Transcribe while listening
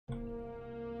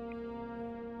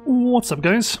What's up,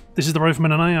 guys? This is the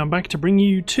Rifleman and I am back to bring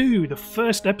you to the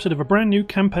first episode of a brand new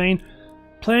campaign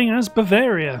playing as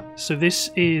Bavaria. So this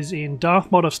is in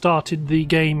Darth Mod. I've started the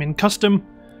game in custom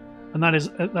and that has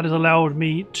allowed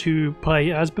me to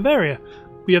play as Bavaria.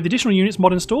 We have the additional units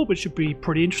mod installed, which should be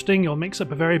pretty interesting. It'll mix up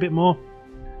Bavaria a bit more.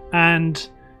 And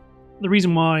the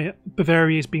reason why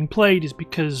Bavaria is being played is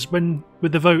because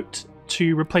with the vote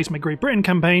to replace my Great Britain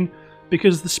campaign,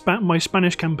 because my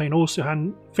Spanish campaign also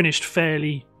hadn't finished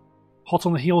fairly hot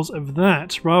on the heels of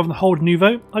that, rather than hold a new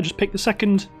vote, I just picked the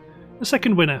second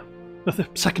winner, the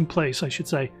second place, I should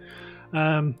say.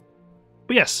 But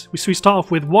yes, we start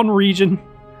off with one region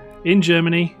in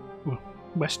Germany, well,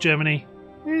 West Germany,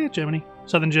 Germany,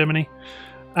 Southern Germany,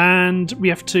 and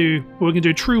we're going to do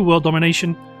a true world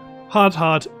domination,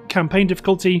 hard campaign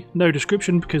difficulty, no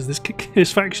description because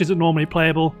this faction isn't normally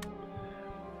playable.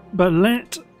 But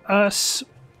let us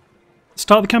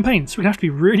start the campaign. So we have to be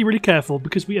really careful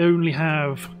because we only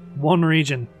have one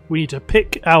region. We need to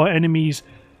pick our enemies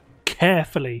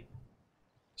carefully.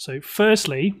 So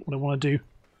firstly, what I want to do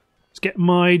is get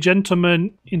my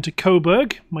gentleman into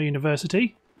Coburg, my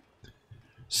university.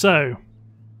 So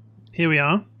here we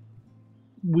are.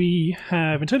 We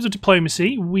have, in terms of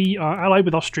diplomacy, we are allied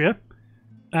with Austria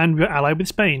and we're allied with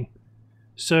Spain.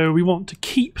 So we want to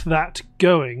keep that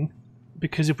going,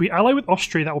 because if we ally with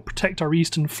Austria, that will protect our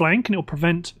eastern flank and it will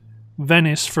prevent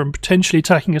Venice from potentially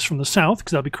attacking us from the south,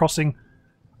 because they'll be crossing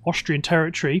Austrian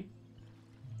territory.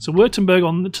 So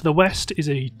Württemberg to the west is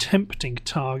a tempting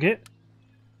target,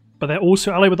 but they're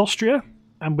also allied with Austria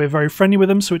and we're very friendly with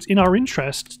them, so it's in our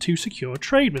interest to secure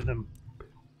trade with them.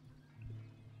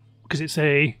 Because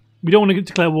we don't want to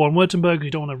declare war on Württemberg,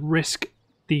 we don't want to risk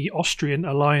the Austrian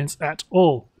alliance at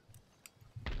all.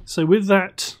 So with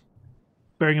that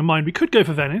bearing in mind, we could go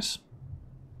for Venice,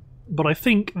 but I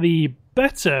think the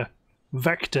better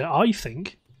vector,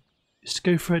 is to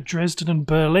go for Dresden and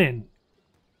Berlin.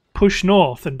 Push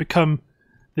north and become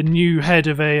the new head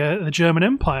of the German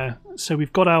Empire. So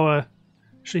we've got our...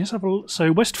 Actually, let's have a look.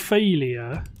 So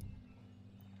Westphalia...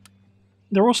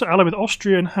 They're also allied with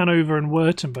Austria and Hanover and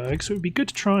Württemberg, so it would be good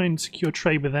to try and secure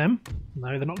trade with them.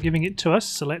 No, they're not giving it to us,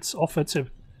 so let's offer to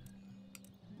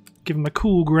give them a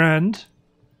cool grand.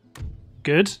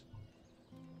 Good.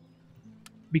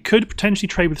 We could potentially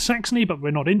trade with Saxony, but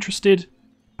we're not interested.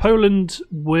 Poland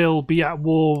will be at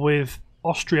war with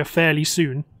Austria fairly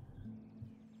soon.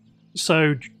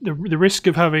 So the risk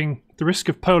of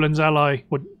Poland's ally,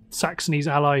 or Saxony's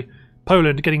ally,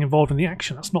 Poland getting involved in the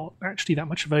action, that's not actually that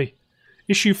much of a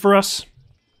issue for us.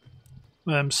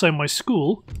 So my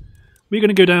school, we're going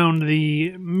to go down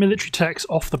the military techs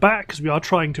off the bat, because we are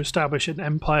trying to establish an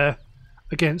empire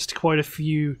against quite a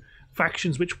few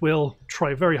factions which will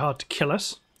try very hard to kill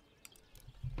us.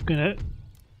 I'm gonna...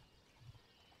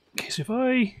 Okay, so if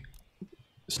I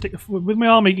stick with my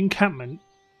army encampment,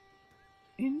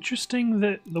 interesting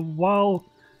that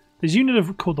there's a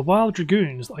unit called the Wild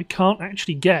Dragoons that I can't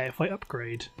actually get if I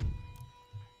upgrade.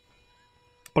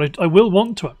 But I will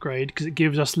want to upgrade because it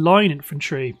gives us line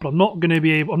infantry, but I'm not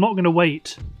going to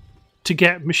wait to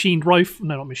get machined rifle.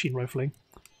 No, not machine rifling.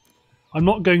 I'm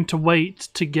not going to wait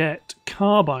to get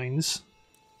carbines,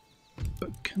 but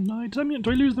do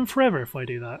I lose them forever if I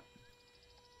do that?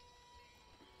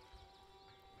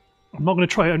 I'm not going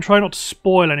to try. I'm trying not to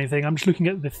spoil anything. I'm just looking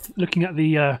at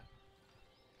the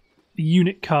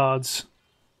unit cards.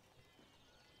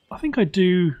 I think I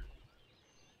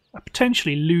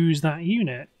potentially lose that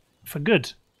unit for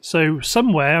good. So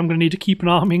somewhere I'm going to need to keep an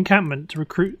army encampment to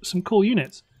recruit some cool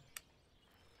units.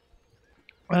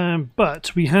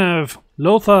 But we have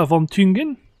Lothar von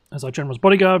Thüngen as our general's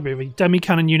bodyguard. We have a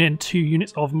demi-cannon unit and 2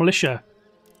 units of militia.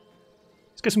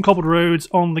 Let's get some cobbled roads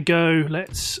on the go.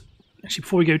 Actually,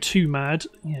 before we go too mad,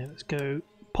 let's go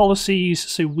policies.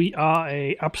 So we are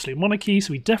a absolute monarchy,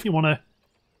 so we definitely want to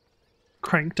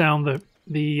crank down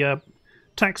the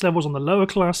tax levels on the lower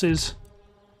classes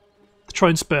to try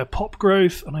and spur pop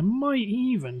growth, and I might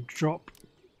even drop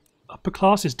upper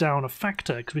classes down a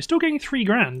factor, because we're still getting 3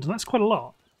 grand, and that's quite a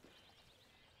lot.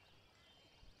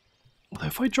 Although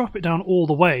if I drop it down all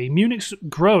the way, Munich's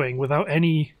growing without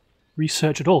any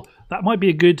research at all. That might be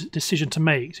a good decision to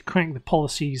make, to crank the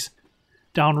policies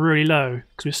down really low,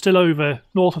 because we're still over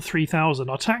north of 3,000.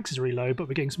 Our tax is really low, but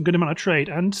we're getting some good amount of trade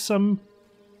and some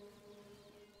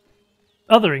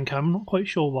other income, not quite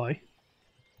sure why.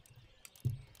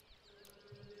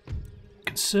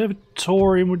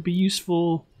 Conservatorium would be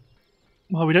useful.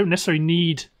 Well, we don't necessarily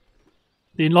need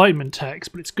the Enlightenment tax,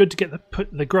 but it's good to get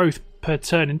the growth per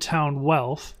turn in town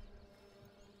wealth.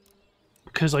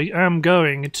 Because I am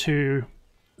going to...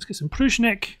 Let's get some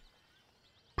Prushnik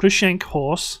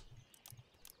horse.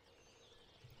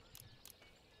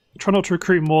 Try not to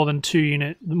recruit more than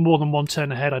more than one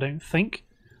turn ahead, I don't think.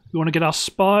 We want to get our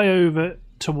spy over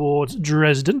towards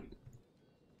Dresden.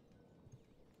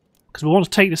 Because we want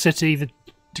to take the city. The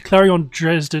declaring on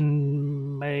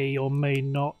Dresden may or may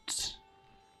not.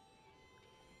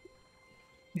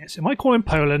 Yes, it might call in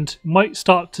Poland. It might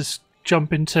start to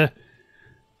jump into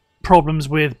problems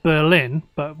with Berlin.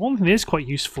 But one thing that is quite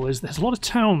useful is there's a lot of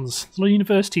towns, there's a lot of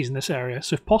universities in this area.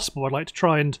 So if possible, I'd like to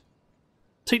try and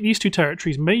take these two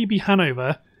territories, maybe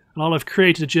Hanover, and I'll have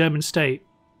created a German state.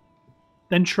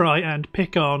 Then try and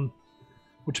pick on,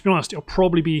 well, to be honest, it'll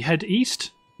probably be head east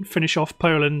and finish off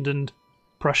Poland and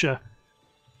Prussia.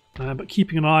 But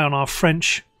keeping an eye on our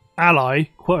French ally,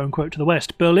 quote-unquote, to the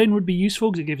west. Berlin would be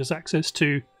useful because it gives us access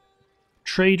to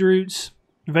trade routes.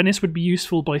 Venice would be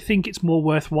useful, but I think it's more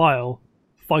worthwhile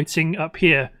fighting up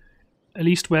here, at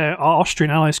least where our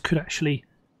Austrian allies could actually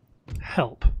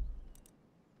help.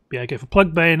 But yeah, go for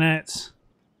plug bayonets,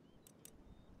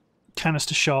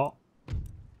 canister shot,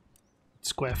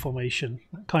 square formation,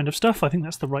 that kind of stuff. I think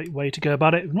that's the right way to go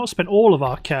about it. We've not spent all of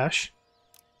our cash.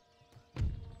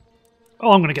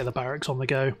 Oh, I'm going to get the barracks on the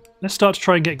go. Let's start to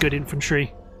try and get good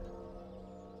infantry.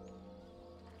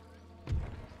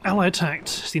 Ally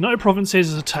attacked. The United Provinces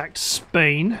has attacked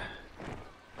Spain.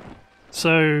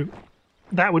 So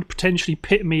that would potentially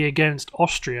pit me against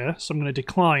Austria. So I'm going to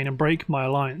decline and break my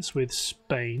alliance with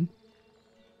Spain.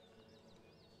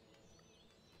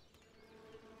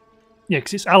 Yeah,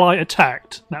 because it's ally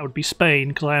attacked. That would be Spain,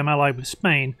 because I am allied with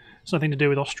Spain. It's nothing to do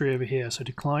with Austria over here, so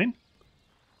decline.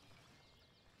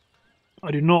 I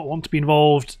do not want to be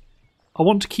involved. I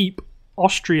want to keep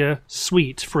Austria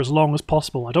sweet for as long as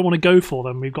possible. I don't want to go for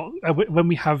them. We've got when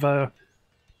we have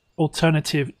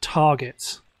alternative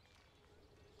targets.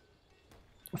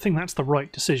 I think that's the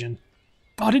right decision.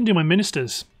 Oh, I didn't do my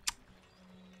ministers.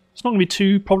 It's not going to be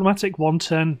too problematic. One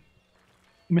turn,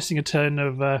 missing a turn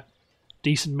of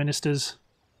decent ministers,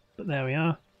 but there we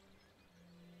are.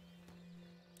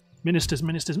 Ministers,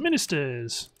 ministers,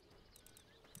 ministers.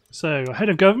 So, head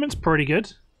of government's pretty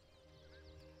good.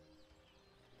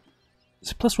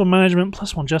 So +1 management,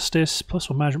 +1 justice,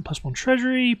 +1 management, +1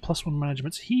 treasury, +1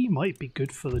 management. He might be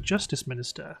good for the justice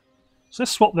minister. So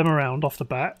let's swap them around off the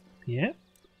bat. Yeah.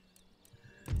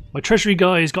 My treasury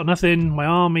guy's got nothing. My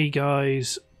army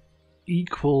guy's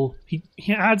equal.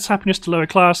 He adds happiness to lower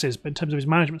classes, but in terms of his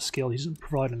management skill, he doesn't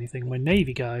provide anything. My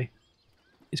navy guy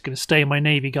is going to stay my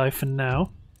navy guy for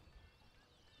now.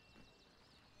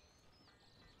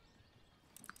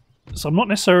 So I'm not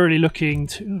necessarily looking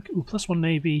to... Ooh, +1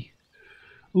 navy.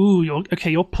 Ooh, you'll be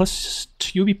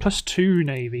 +2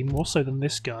 navy, more so than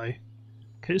this guy.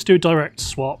 Okay, let's do a direct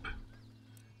swap.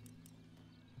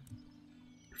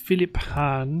 Philip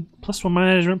Hahn, +1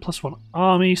 management, +1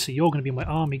 army, so you're going to be my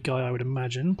army guy, I would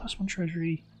imagine. +1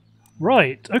 treasury.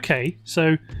 Right, okay,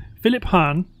 so Philip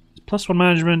Hahn, +1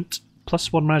 management,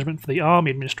 +1 management for the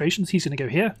army administrations, he's going to go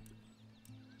here.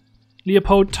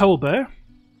 Leopold Talbert,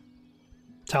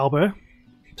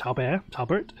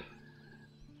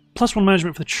 +1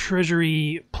 management for the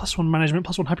treasury, +1 management,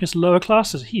 +1 happiness lower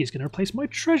classes. He is going to replace my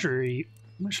treasury.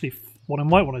 Actually, what I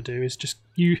might want to do is just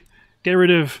get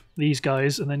rid of these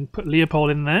guys and then put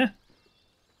Leopold in there.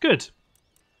 Good.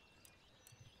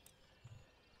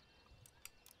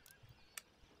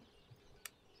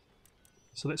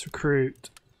 So let's recruit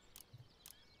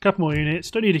a couple more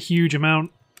units. Don't need a huge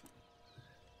amount.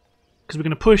 Because we're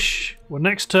going to push, well,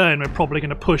 next turn we're probably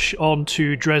going to push on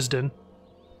to Dresden.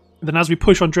 And then as we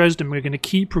push on Dresden, we're going to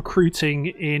keep recruiting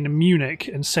in Munich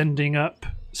and send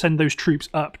those troops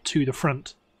up to the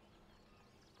front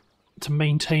to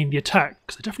maintain the attack,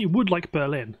 because I definitely would like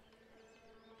Berlin.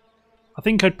 I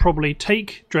think I'd probably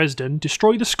take Dresden,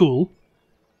 destroy the school,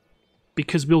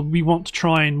 because we want to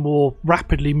try and more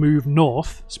rapidly move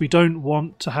north, so we don't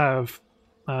want to have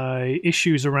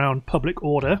issues around public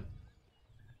order.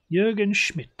 Jürgen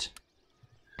Schmidt.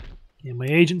 Yeah, my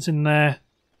agent's in there.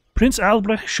 Prince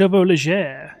Albrecht Chevaux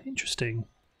Léger. Interesting.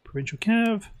 Provincial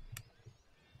Cav.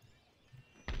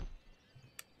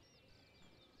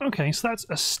 Okay, so that's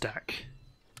a stack.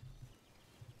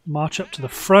 March up to the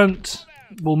front.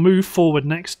 We'll move forward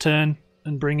next turn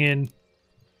and bring in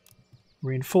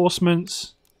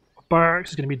reinforcements.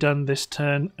 Barracks is going to be done this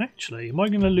turn. Actually, am I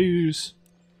going to lose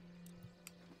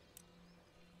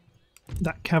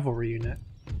that cavalry unit?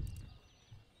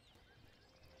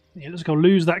 Yeah, let's go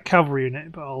lose that cavalry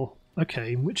unit, but I'll...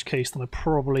 Okay, in which case then I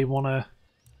probably want to...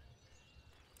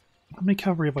 How many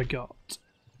cavalry have I got?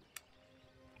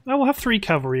 Oh, we'll have 3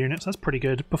 cavalry units, that's pretty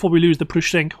good, before we lose the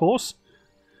Prushchenk horse.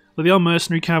 Well, they are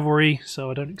mercenary cavalry, so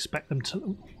I don't expect them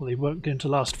to... Well, they weren't going to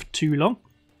last for too long.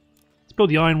 Let's build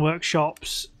the iron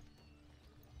workshops.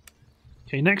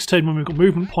 Okay, next turn when we've got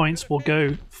movement points, we'll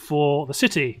go for the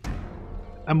city.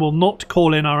 And we'll not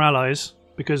call in our allies,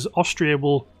 because Austria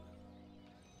will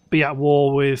be at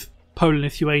war with Poland and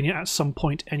Lithuania at some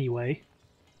point anyway.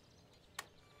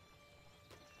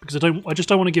 Because I just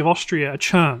don't want to give Austria a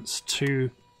chance to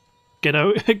get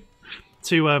out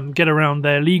get around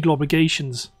their legal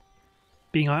obligations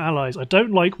being our allies. I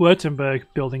don't like Württemberg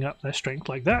building up their strength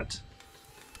like that.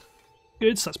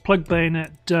 Good, so that's plug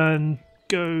bayonet done.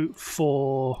 Go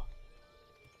for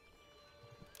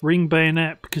ring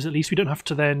bayonet, because at least we don't have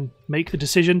to then make the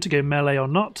decision to go melee or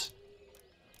not.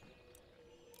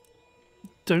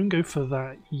 Don't go for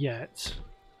that yet.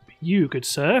 You, good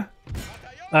sir.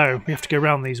 Oh, we have to go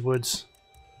around these woods.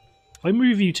 If I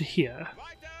move you to here...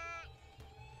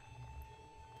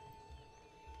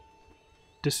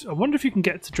 I wonder if you can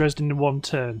get to Dresden in one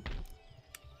turn.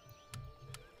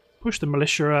 Push the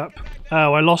militia up.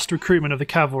 Oh, I lost recruitment of the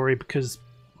cavalry because...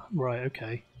 Right,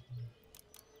 okay.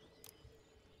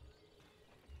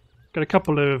 Got a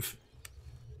couple of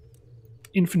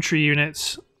infantry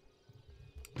units.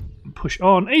 Push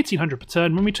on. 1800 per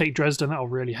turn. When we take Dresden, that'll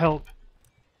really help.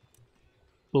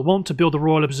 We'll want to build the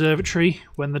Royal Observatory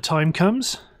when the time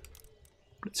comes.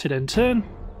 Let's hit end turn.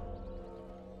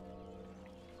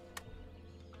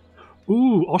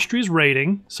 Ooh, Austria's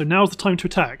raiding, so now's the time to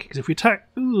attack. Because if we attack,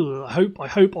 ooh, I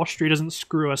hope Austria doesn't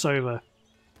screw us over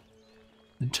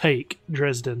and take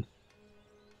Dresden.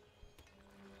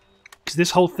 Because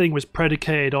this whole thing was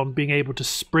predicated on being able to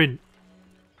sprint,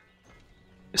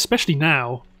 especially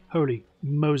now. Holy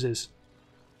Moses!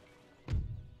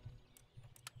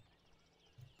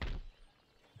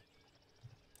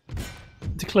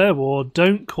 Declare war.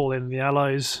 Don't call in the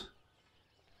Allies.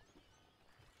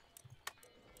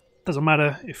 Doesn't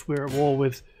matter if we're at war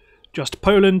with just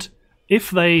Poland.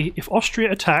 If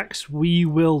Austria attacks, we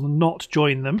will not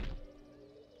join them.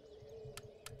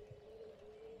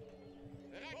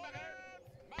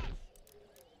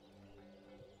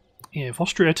 Yeah, if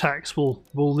Austria attacks, we'll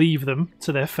leave them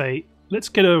to their fate. Let's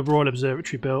get a Royal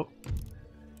Observatory built.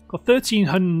 Got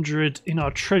 1300 in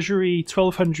our treasury.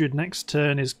 1200 next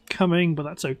turn is coming, but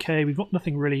that's okay. We've got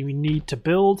nothing really we need to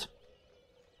build.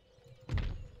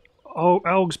 Oh,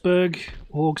 Augsburg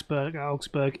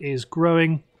is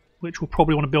growing, which we'll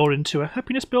probably want to build into a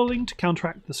happiness building to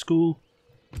counteract the school.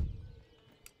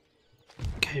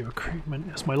 Okay, recruitment.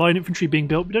 That's my line infantry being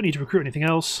built. We don't need to recruit anything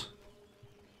else.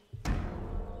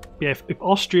 Yeah, if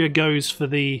Austria goes for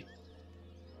the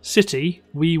city,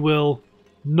 we will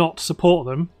not support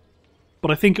them.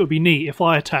 But I think it would be neat if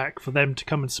I attack for them to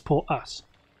come and support us.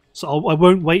 So I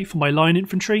won't wait for my line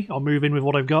infantry. I'll move in with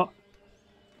what I've got.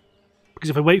 Because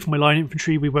if I wait for my line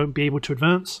infantry, we won't be able to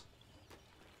advance.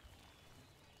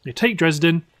 You take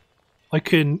Dresden. I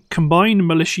can combine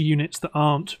militia units that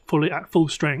aren't fully at full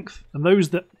strength, and those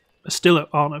that are still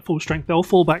aren't at full strength, they'll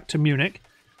fall back to Munich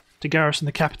to garrison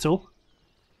the capital.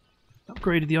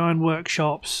 Upgraded the iron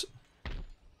workshops.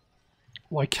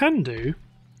 What I can do...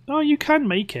 Oh, you can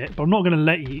make it, but I'm not going to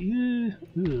let you...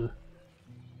 Ugh.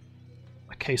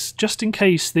 Okay, so just in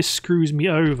case this screws me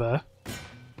over...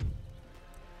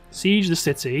 Siege the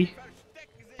city.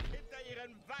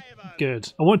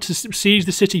 Good. I want to siege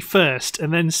the city first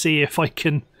and then see if I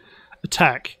can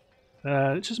attack.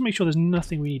 Just make sure there's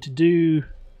nothing we need to do.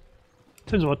 In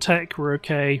terms of our tech, we're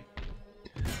okay.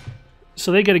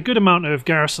 So they get a good amount of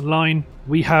garrison line.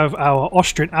 We have our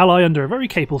Austrian ally under a very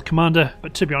capable commander,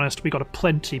 but to be honest, we got a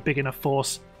plenty big enough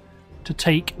force to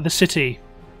take the city.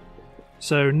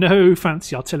 So no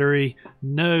fancy artillery,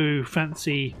 no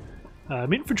fancy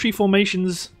infantry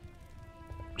formations.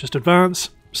 Just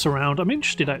advance, surround. I'm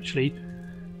interested actually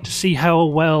to see how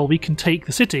well we can take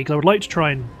the city, because I would like to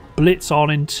try and blitz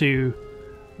on into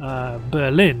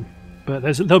Berlin, but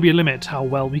there'll be a limit to how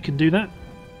well we can do that.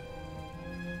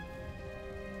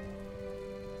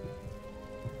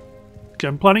 Okay,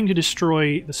 I'm planning to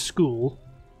destroy the school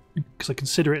because I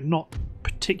consider it not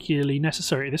particularly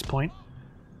necessary at this point.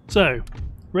 So,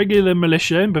 regular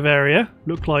militia in Bavaria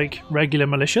look like regular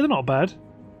militia, they're not bad.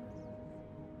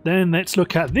 Then let's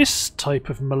look at this type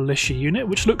of militia unit,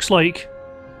 which looks like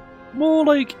more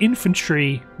like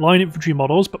infantry, line infantry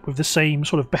models, but with the same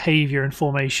sort of behaviour and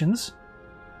formations.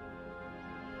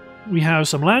 We have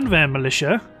some Landwehr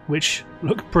militia, which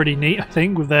look pretty neat, I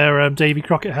think, with their Davy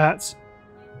Crockett hats.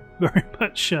 Very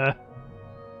much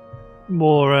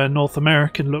more North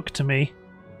American look to me.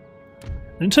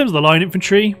 And in terms of the line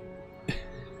infantry,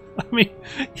 I mean,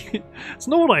 it's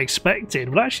not what I expected,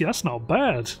 but actually that's not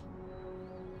bad.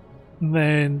 And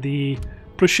then the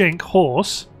Prussian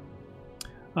horse,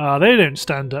 they don't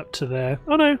stand up to their...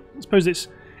 Oh no, I suppose it's...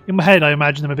 In my head I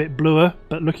imagine them a bit bluer,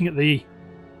 but looking at the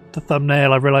the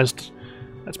thumbnail, I realised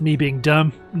that's me being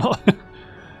dumb. Not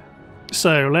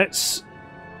so let's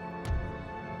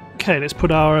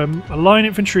put our line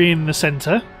infantry in the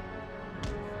centre.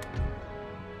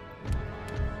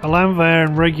 Alanvair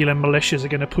and regular militias are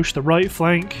going to push the right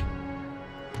flank.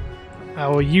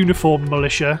 Our uniformed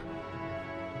militia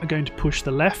are going to push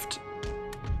the left.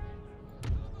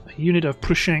 A unit of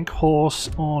Prushenk horse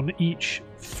on each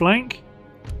flank.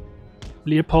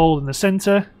 Leopold in the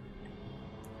centre.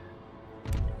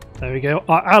 There we go.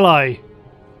 Our ally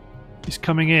is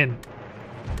coming in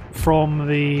from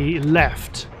the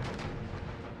left.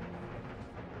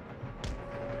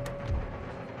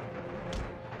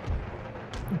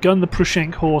 Gun the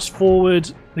Prushenk horse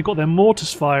forward. They've got their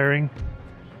mortars firing.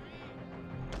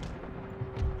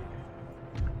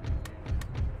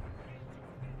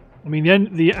 I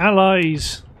mean, the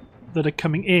allies that are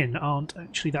coming in aren't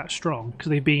actually that strong because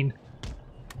they've been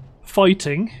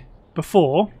fighting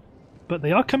before, but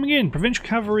they are coming in. Provincial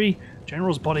cavalry,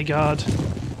 general's bodyguard.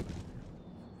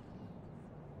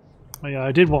 Oh yeah,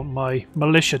 I did want my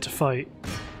militia to fight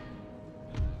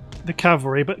the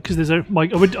cavalry, but because there's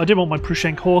I did want my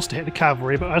Prushenk horse to hit the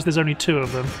cavalry, but as there's only 2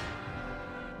 of them,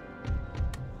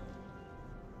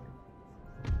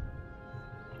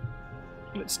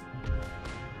 let's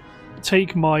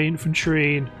take my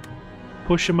infantry and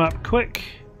push them up quick.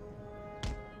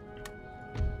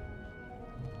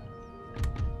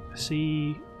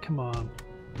 See, come on.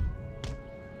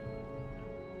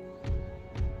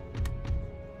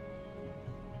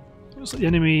 Looks like the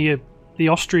enemy, the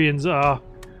Austrians, are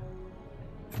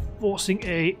forcing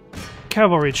a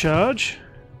cavalry charge.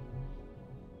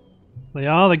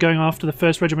 They're going after the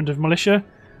 1st Regiment of Militia.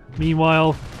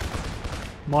 Meanwhile,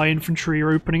 my infantry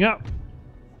are opening up.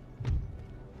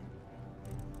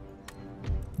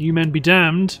 You men be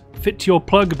damned. Fit to your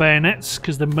plug, bayonets,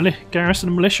 because the garrison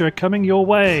and militia are coming your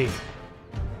way.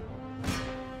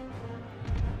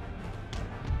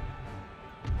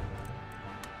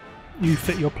 You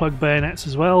fit your plug bayonets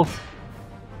as well.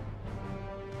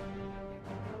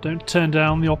 Don't turn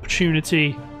down the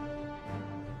opportunity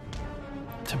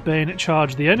to bayonet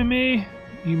charge the enemy.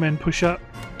 You men push up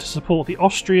to support the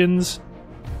Austrians.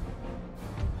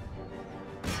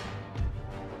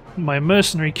 My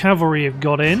mercenary cavalry have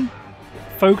got in.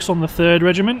 Focus on the 3rd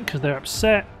Regiment because they're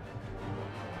upset.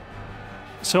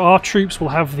 So our troops will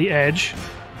have the edge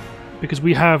because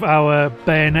we have our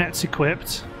bayonets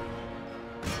equipped.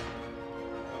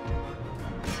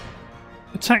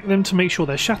 Attack them to make sure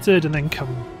they're shattered and then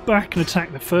come back and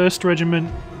attack the 1st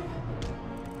Regiment.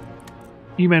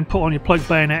 You men put on your plug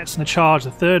bayonets and charge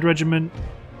the 3rd Regiment.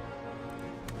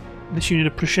 This unit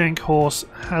of Prushenk horse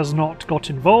has not got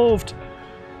involved.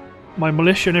 My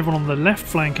militia and everyone on the left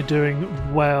flank are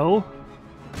doing well.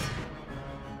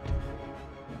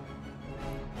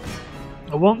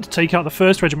 I want to take out the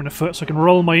 1st Regiment of Foot so I can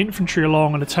roll my infantry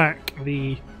along and attack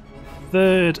the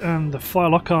 3rd and the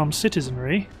firelock armed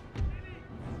citizenry.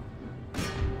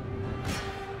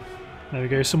 There we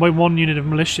go, so my 1 unit of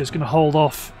militia is going to hold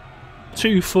off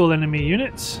 2 full enemy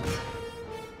units.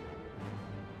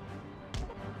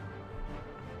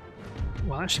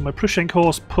 Well, actually my Prushenk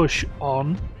horse push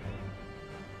on.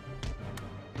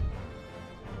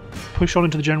 Push on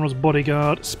into the general's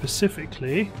bodyguard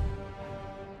specifically.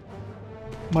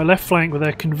 My left flank with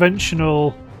their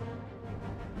conventional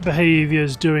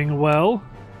behaviours doing well.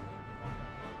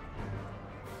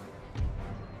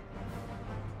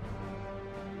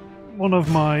 One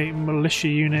of my militia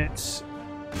units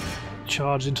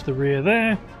charged into the rear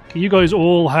there. Okay, you guys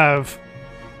all have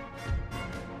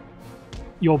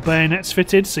your bayonets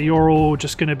fitted, so you're all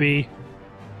just going to be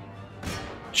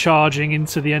charging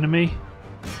into the enemy.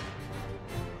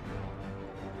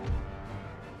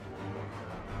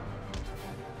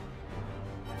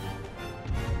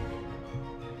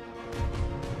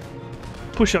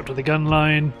 Push up to the gun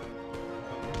line.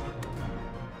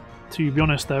 To be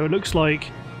honest though, it looks like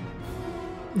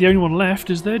the only one left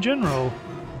is their general.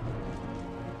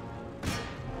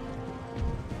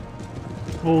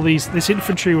 All this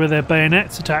infantry with their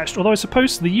bayonets attached, although I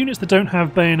suppose the units that don't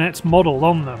have bayonets modelled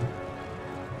on them,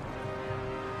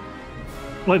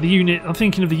 like the unit, I'm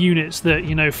thinking of the units that,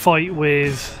 you know, fight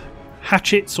with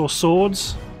hatchets or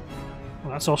swords.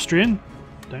 Well, that's Austrian.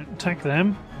 Don't attack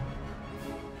them.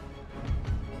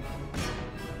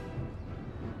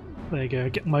 There you go,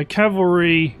 get my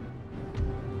cavalry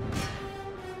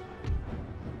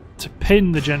to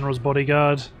pin the general's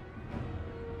bodyguard.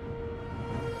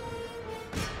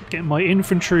 Get my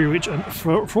infantry, which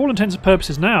for all intents and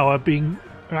purposes now are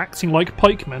acting like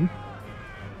pikemen.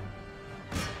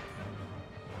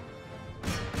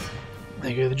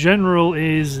 There you go, the general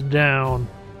is down.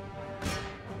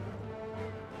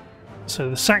 So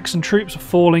the Saxon troops are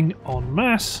falling en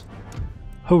masse.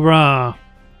 Hurrah!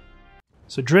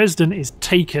 So Dresden is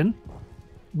taken.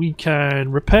 We can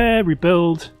repair,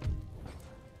 rebuild.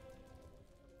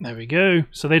 There we go.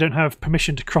 So they don't have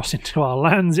permission to cross into our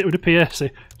lands, it would appear. So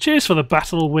cheers for the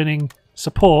battle-winning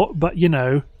support, but you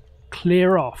know,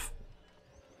 clear off.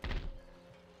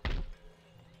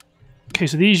 Okay,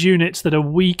 so these units that are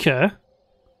weaker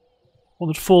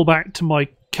want to fall back to my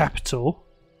capital.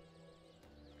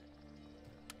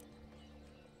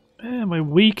 My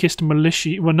weakest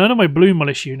militia... Well, none of my blue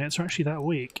militia units are actually that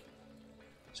weak.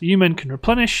 So you men can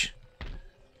replenish.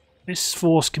 This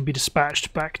force can be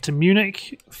dispatched back to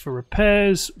Munich for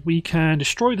repairs. We can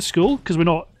destroy the school because we're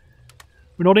not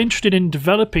interested in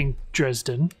developing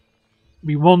Dresden.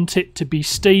 We want it to be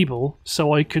stable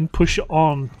so I can push it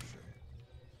on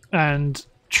and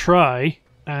try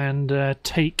and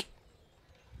take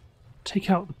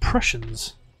out the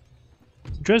Prussians.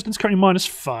 So Dresden's currently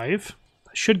 -5.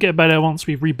 That should get better once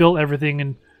we've rebuilt everything,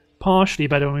 and partially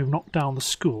better when we've knocked down the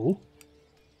school.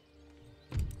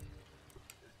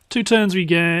 2 turns we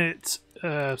get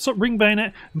sort of ring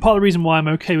bayonet, and part of the reason why I'm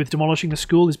okay with demolishing the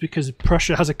school is because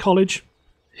Prussia has a college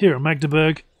here at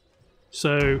Magdeburg.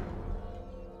 So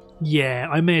yeah,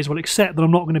 I may as well accept that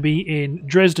I'm not going to be in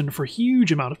Dresden for a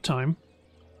huge amount of time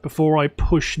before I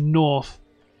push north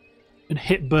and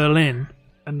hit Berlin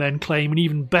and then claim an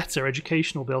even better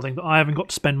educational building that I haven't got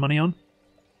to spend money on.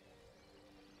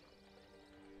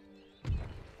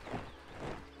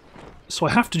 So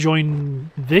I have to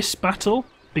join this battle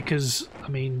because, I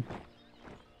mean,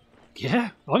 yeah,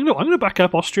 I'm gonna back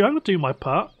up Austria. I'm gonna do my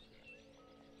part.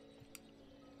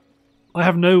 I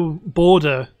have no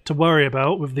border to worry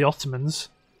about with the Ottomans.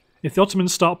 If the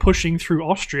Ottomans start pushing through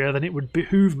Austria, then it would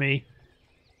behoove me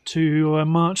to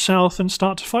march south and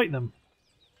start to fight them,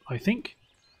 I think.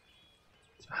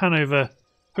 So Hanover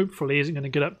hopefully isn't going to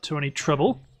get up to any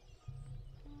trouble.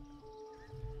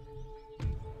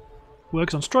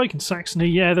 Works on strike in Saxony.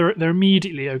 Yeah, they're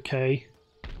immediately okay.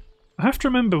 I have to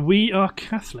remember we are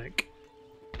Catholic.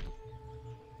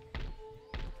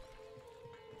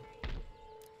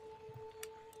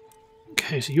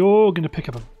 Okay, so you're going to pick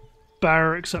up a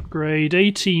barracks upgrade,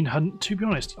 1800. To be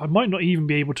honest, I might not even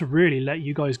be able to really let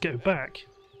you guys go back.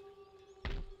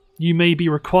 You may be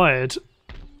required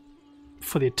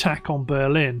for the attack on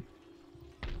Berlin.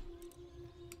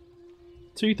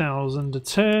 2,000 a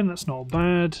turn, that's not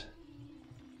bad.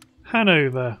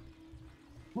 Hanover.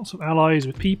 Lots of allies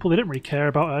with people, they don't really care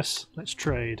about us. Let's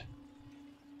trade.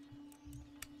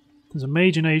 There's a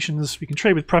major nations, we can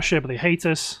trade with Prussia, but they hate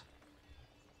us.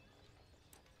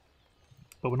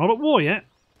 But we're not at war yet.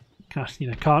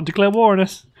 Can't declare war on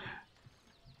us.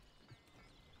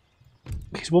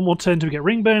 Okay, so one more turn till we get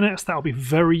ring bayonets. That'll be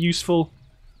very useful.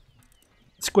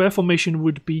 Square formation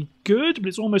would be good, but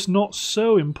it's almost not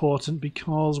so important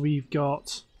because we've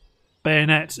got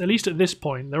bayonets. At least at this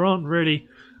point, there aren't really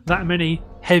that many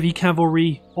heavy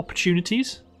cavalry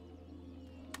opportunities.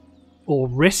 Or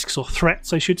risks, or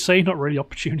threats, I should say, not really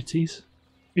opportunities.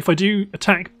 If I do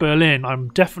attack Berlin, I'm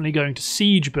definitely going to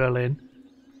siege Berlin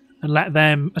and let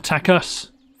them attack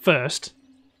us first,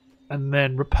 and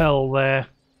then repel their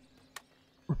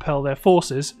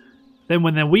forces. Then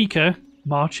when they're weaker,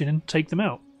 march in and take them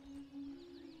out.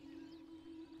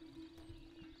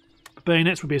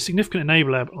 Bayonets would be a significant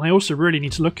enabler, but I also really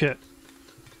need to look at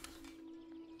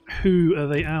who are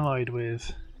they allied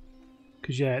with.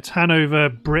 Because yeah, it's Hanover,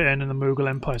 Britain and the Mughal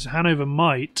Empire, so Hanover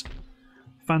might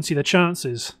fancy their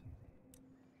chances.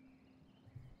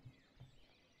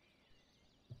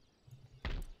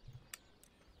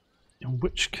 In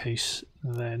which case,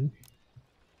 then,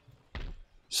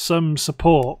 some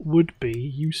support would be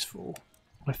useful.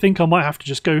 I think I might have to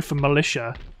just go for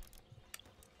militia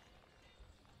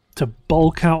to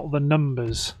bulk out the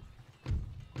numbers.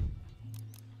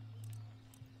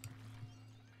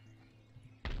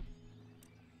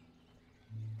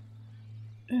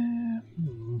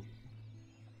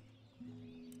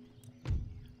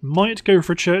 Might go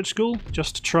for a church school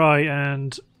just to try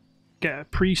and get a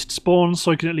priest spawn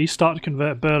so I can at least start to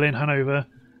convert Berlin, Hanover,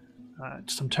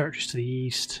 some territories to the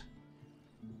east.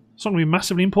 It's not going to be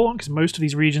massively important because most of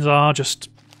these regions are just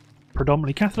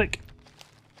predominantly Catholic.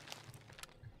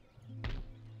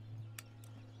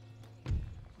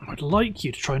 I'd like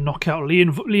you to try and knock out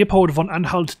Leopold von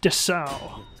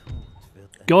Anhalt-Dessau.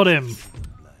 Got him.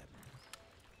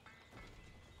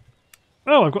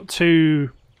 Oh, I've got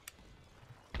 2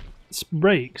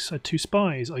 rakes, 2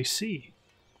 spies, I see.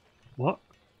 What?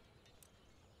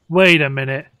 Wait a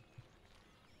minute.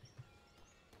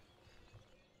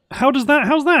 How's that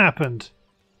happened?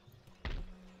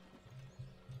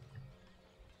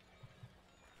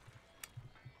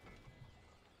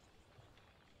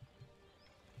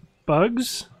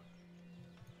 Bugs?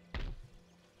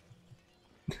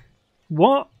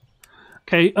 What?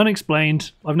 Okay,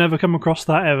 unexplained. I've never come across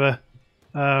that ever.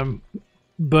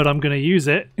 But I'm going to use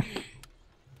it.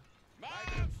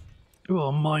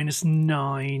 Oh,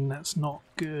 -9. That's not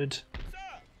good.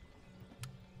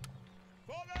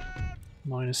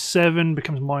 -7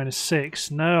 becomes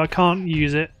 -6. No, I can't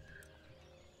use it.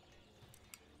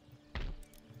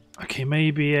 Okay,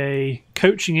 maybe a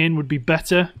coaching in would be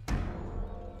better.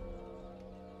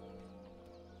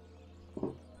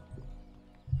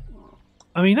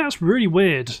 I mean, that's really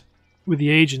weird with the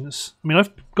agents. I mean,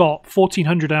 I've got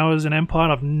 1400 hours in Empire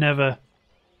and I've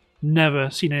never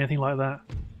seen anything like that.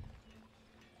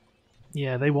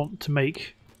 Yeah, they want to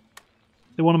make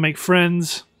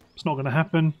friends. It's not going to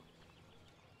happen.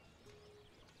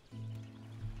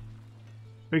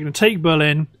 We're going to take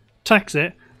Berlin, tax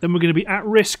it, then we're going to be at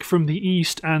risk from the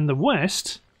east and the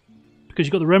west because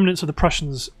you've got the remnants of the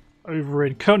Prussians over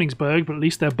in Königsberg, but at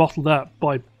least they're bottled up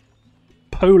by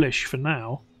Polish for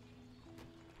now.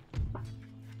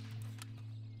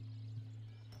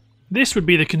 This would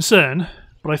be the concern,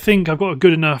 but I think I've got a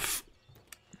good enough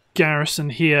garrison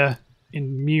here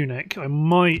in Munich. I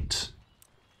might,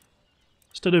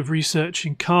 instead of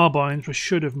researching carbines, which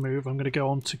should have moved, I'm going to go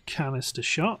on to canister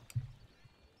shot.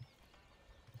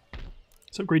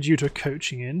 Let's upgrade you to a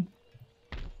coaching in.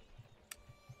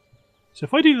 So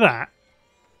if I do that,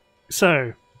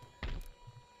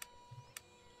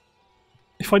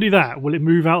 if I do that, will it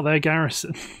move out their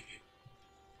garrison?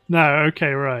 No,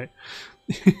 okay, right.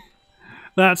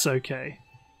 That's okay.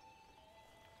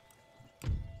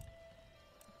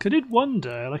 I did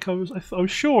wonder, like I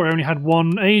was sure I only had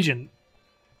one agent.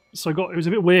 So it was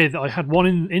a bit weird that I had one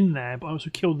in there, but I also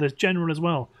killed the general as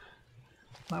well.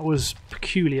 That was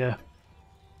peculiar.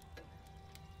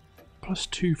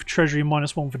 +2 for treasury,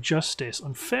 -1 for justice.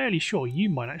 I'm fairly sure you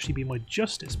might actually be my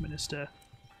justice minister.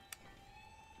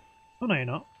 Oh no, you're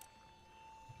not.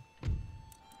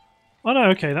 Oh no,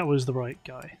 okay, that was the right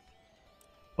guy.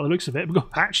 By the looks of it, we've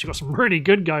actually got some really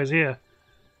good guys here.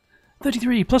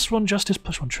 33, +1 justice,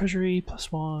 +1 treasury,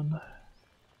 +1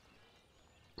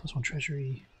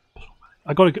 treasury.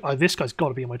 This guy's got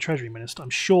to be my treasury minister. I'm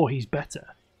sure he's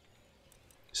better.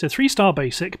 So 3-star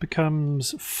basic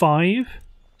becomes 5,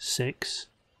 6,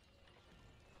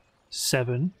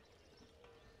 7,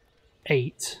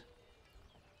 8.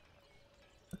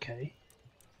 Okay.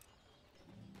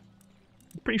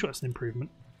 I'm pretty sure that's an improvement.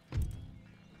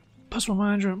 +1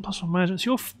 management, +1 management.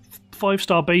 So you're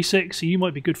 5-star basic, so you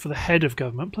might be good for the head of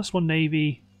government. +1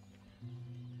 navy.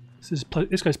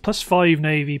 This guy's +5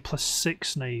 navy,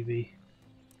 +6 navy.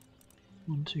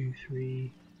 1, 2,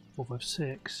 3, 4, 5,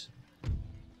 6.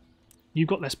 You've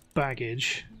got less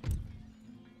baggage.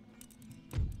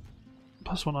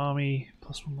 +1 army,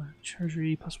 +1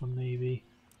 treasury, +1 navy.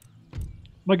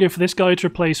 Might go for this guy to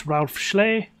replace Ralph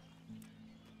Schley.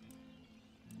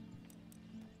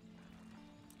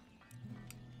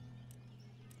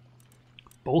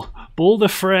 Bull the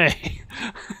fray.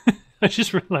 I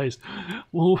just realised.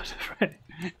 Bull the fray.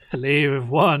 Leave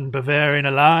one Bavarian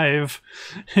alive.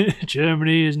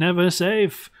 Germany is never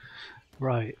safe.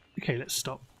 Right. Okay, let's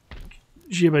stop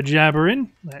jibber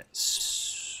jabbering.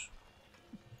 Let's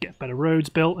get better roads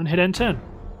built and hit N10.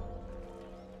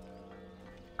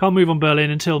 Can't move on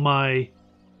Berlin until my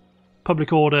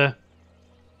public order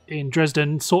in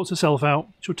Dresden sorts itself out,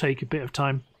 which will take a bit of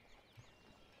time.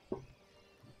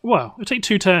 Well, it'll take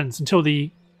 2 turns until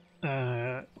the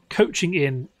coaching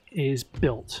in is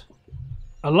built.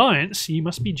 Alliance? You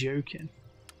must be joking.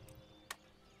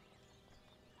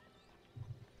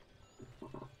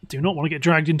 Do not want to get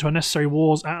dragged into unnecessary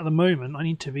wars at the moment. I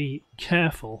need to be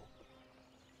careful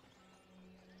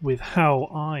with how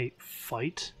I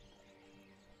fight.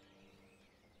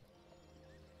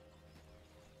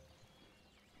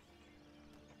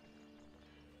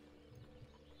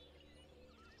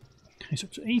 It's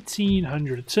up to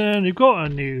 1800 a turn. We've got a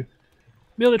new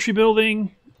military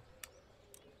building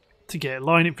to get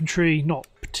line infantry. Not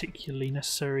particularly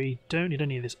necessary. Don't need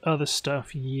any of this other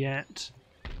stuff yet.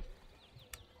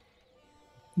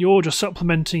 You're just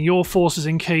supplementing your forces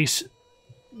in case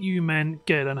you men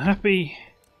get unhappy.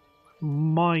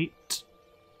 Might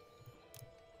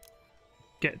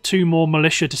get 2 more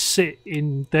militia to sit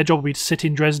in. Their job will be to sit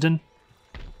in Dresden,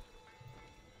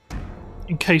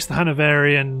 in case the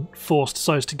Hanoverian force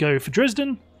decides to go for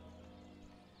Dresden.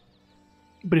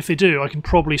 But if they do, I can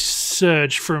probably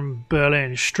surge from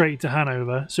Berlin straight to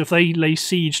Hanover. So if they lay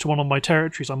siege to one of my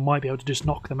territories, I might be able to just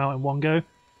knock them out in one go.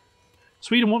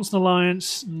 Sweden wants an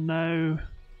alliance. No.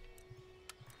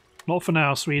 Not for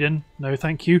now, Sweden. No,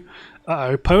 thank you.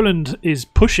 Uh-oh, Poland is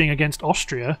pushing against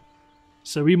Austria.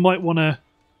 So we might want to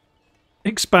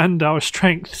expand our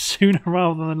strength sooner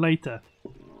rather than later.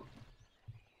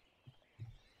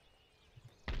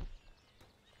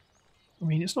 I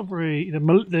mean, it's not very...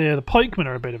 The pikemen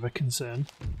are a bit of a concern.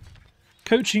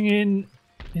 Coaching in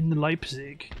the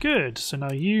Leipzig. Good. So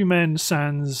now you men,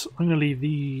 Sans... I'm going to leave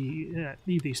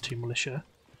leave these two militia.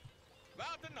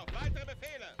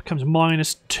 Becomes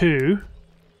 -2.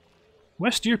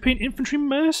 West European infantry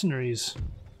mercenaries.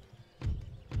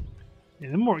 Yeah,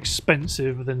 they're more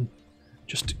expensive than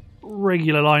just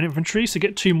regular line infantry, so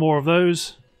get 2 more of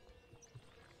those.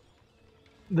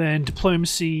 Then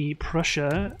diplomacy,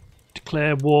 Prussia,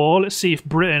 declare war. Let's see if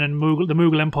Britain and the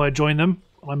Mughal Empire join them.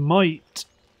 I might.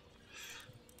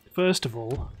 First of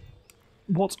all,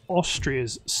 what's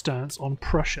Austria's stance on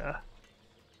Prussia?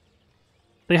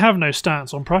 They have no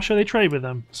stance on Prussia, they trade with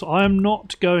them, so I am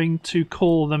not going to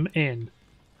call them in.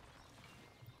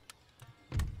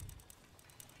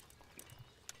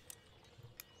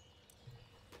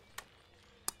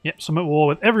 Yep, so I'm at war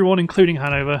with everyone, including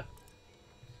Hanover.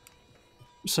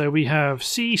 So we have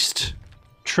ceased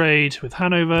trade with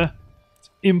Hanover,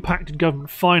 impacted government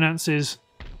finances.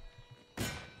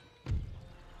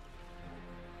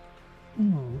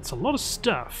 It's a lot of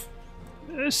stuff.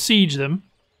 Let's siege them.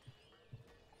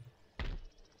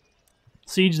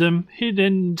 Siege them, hit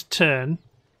end turn.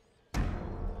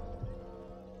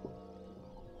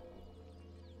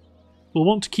 We'll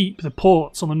want to keep the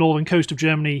ports on the northern coast of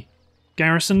Germany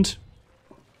garrisoned.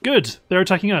 Good, they're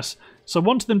attacking us. So I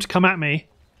wanted them to come at me,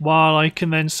 while I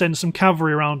can then send some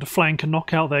cavalry around to flank and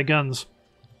knock out their guns.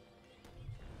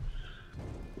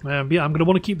 Yeah, I'm going to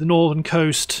want to keep the northern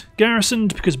coast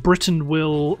garrisoned, because Britain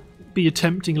will be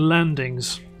attempting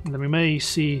landings. And then we may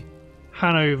see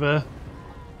Hanover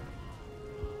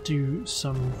do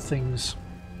some things.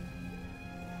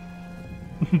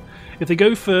 If they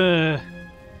go for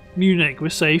Munich, we're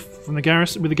safe from the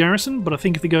garrison with the garrison, but I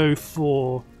think if they go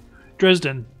for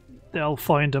Dresden, they'll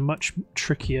find a much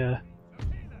trickier,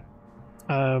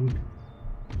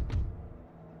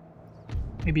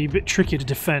 maybe a bit trickier to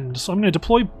defend. So I'm going to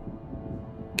deploy.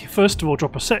 Okay, first of all,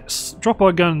 drop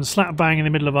our guns slap bang in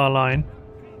the middle of our line.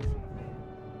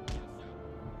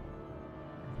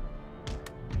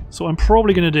 So what I'm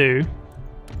probably going to do,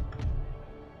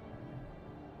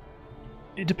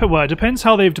 it depends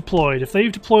how they've deployed. If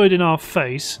they've deployed in our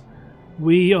face,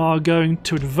 we are going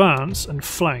to advance and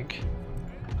flank.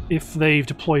 If they've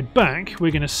deployed back,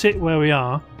 we're going to sit where we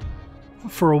are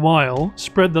for a while,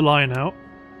 spread the line out.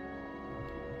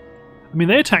 I mean,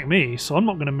 they attack me, so I'm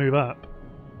not going to move up.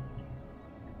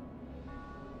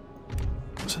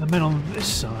 So the men on this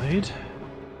side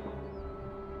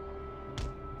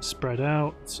spread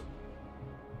out.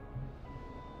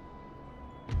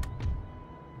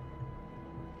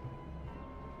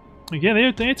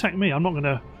 Yeah, they attack me. I'm not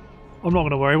gonna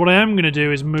worry. What I am gonna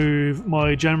do is move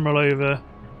my general over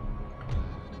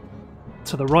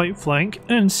to the right flank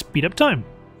and speed up time.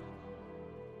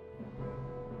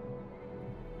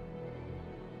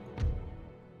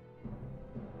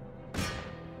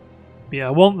 Yeah,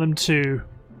 I want them to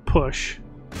push.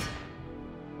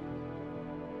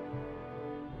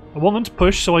 I want them to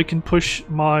push so I can push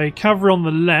my cavalry on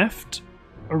the left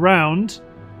around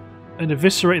and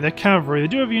eviscerate their cavalry. They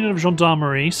do have a unit of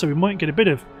gendarmerie, so we might get a bit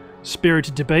of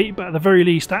spirited debate, but at the very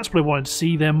least that's what I wanted to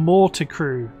see. Their mortar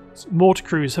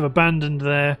crews have abandoned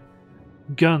their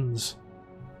guns.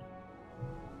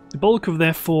 The bulk of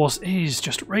their force is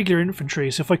just regular infantry,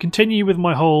 so if I continue with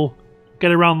my whole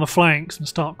get around the flanks and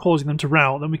start causing them to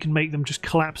rout, then we can make them just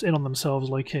collapse in on themselves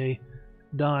like a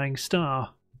dying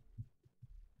star.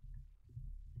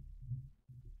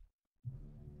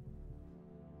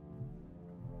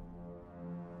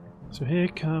 So here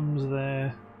comes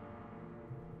their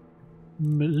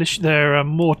militia, their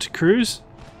mortar crews.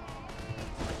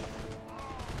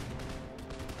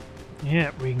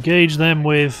 Yeah, we engage them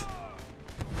with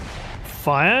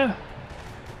fire.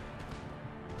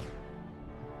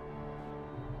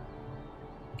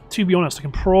 To be honest, I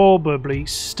can probably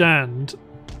stand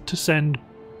to send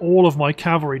all of my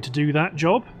cavalry to do that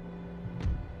job.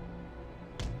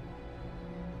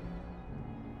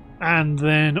 And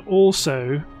then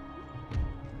also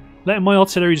letting my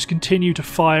artillery just continue to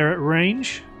fire at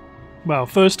range. Well,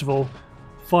 first of all,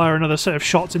 fire another set of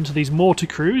shots into these mortar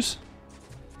crews.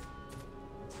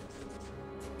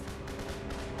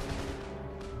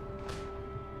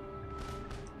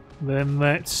 Then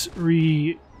let's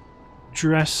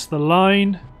redress the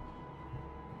line.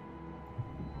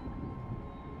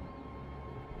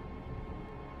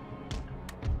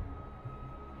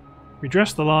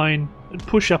 Redress the line and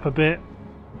push up a bit.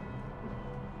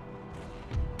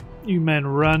 You men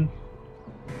run.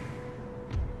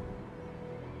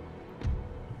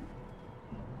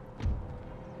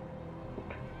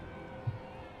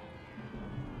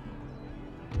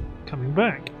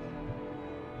 coming back.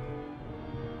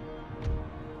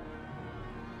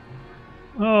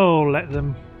 Oh, let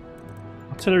them.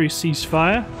 Artillery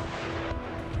ceasefire.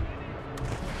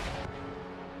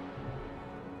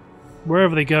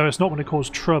 Wherever they go, it's not going to cause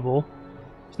trouble.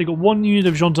 So they've got one unit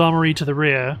of gendarmerie to the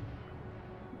rear.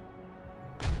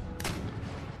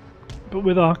 But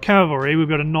with our cavalry, we'll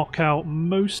be able to knock out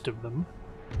most of them.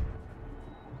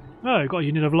 Oh, we've got a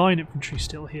unit of line infantry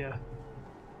still here.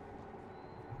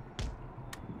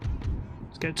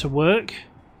 Let's get to work.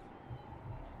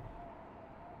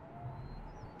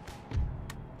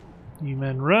 You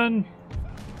men run.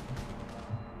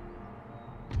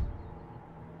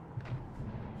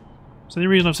 So the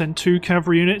reason I've sent 2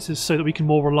 cavalry units is so that we can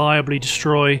more reliably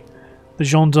destroy the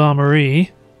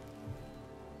gendarmerie.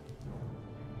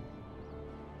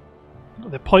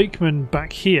 The pikemen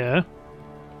back here.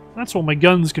 That's what my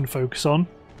guns can focus on.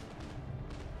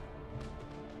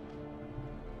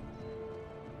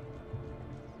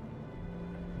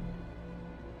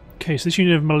 Okay, so this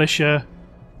unit of militia,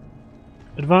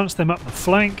 advance them up the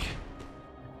flank.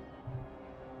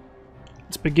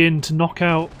 Let's begin to knock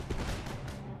out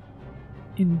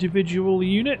individual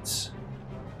units.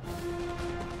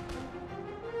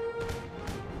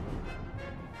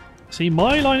 See,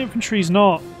 my line infantry's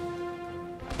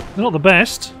they're not the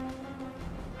best,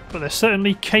 but they're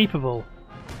certainly capable.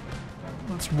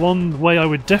 That's one way I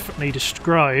would definitely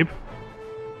describe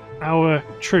our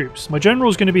troops. My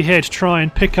general's going to be here to try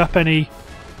and pick up any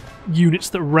units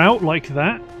that rout like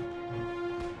that.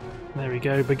 There we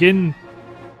go. Begin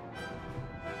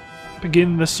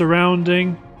the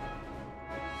surrounding.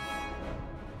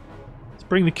 Let's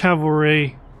bring the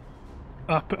cavalry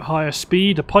up at higher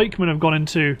speed. The pikemen have gone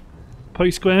into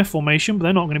post square formation, but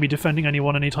they're not going to be defending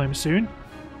anyone anytime soon.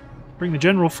 Bring the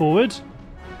general forward.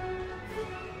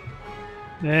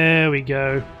 There we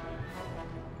go.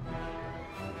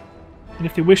 And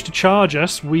if they wish to charge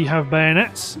us, we have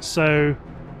bayonets, so...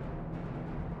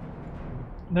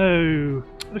 No.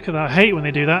 Look at that. I hate when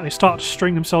they do that. They start to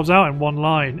string themselves out in one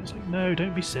line. It's like, no,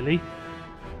 don't be silly.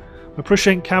 We're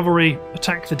pushing cavalry,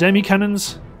 attack the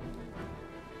demi-cannons.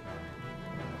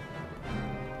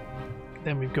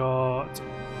 Then we've got...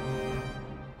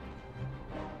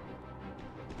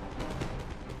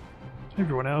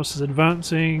 everyone else is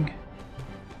advancing.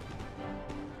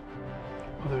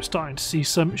 Although we're starting to see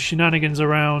some shenanigans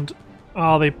around.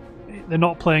 They're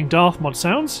not playing Darth mod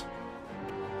sounds.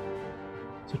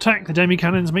 So attack the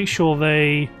demi-cannons, make sure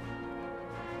they...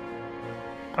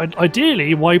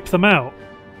 ideally wipe them out.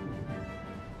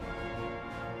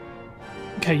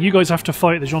 Okay, you guys have to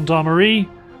fight the gendarmerie.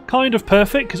 Kind of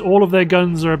perfect, because all of their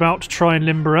guns are about to try and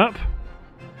limber up.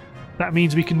 That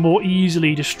means we can more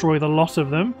easily destroy the lot of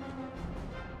them.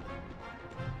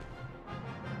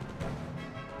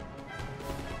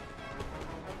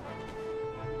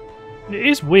 It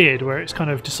is weird where it's kind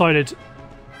of decided...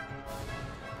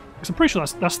 because I'm pretty sure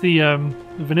that's the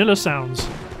vanilla sounds.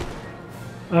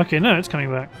 Okay, no, it's coming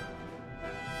back.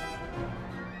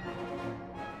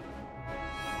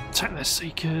 Attack their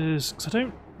seekers. Because I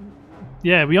don't...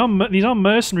 yeah, these are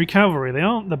mercenary cavalry. They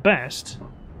aren't the best.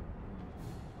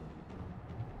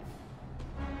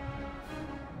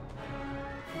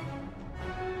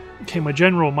 Okay, my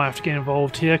general might have to get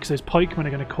involved here because those pikemen are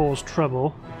going to cause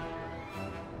trouble.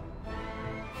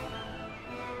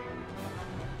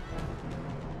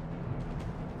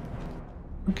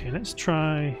 Okay, let's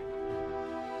try...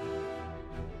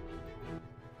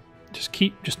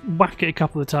 just whack it a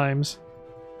couple of times.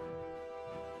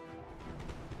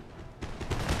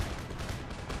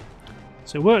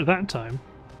 So it worked that time.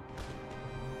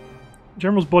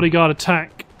 General's bodyguard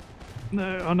attack.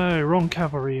 No, oh no, wrong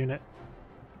cavalry unit.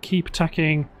 Keep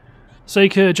attacking.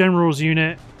 Seeker General's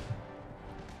unit.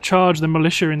 Charge the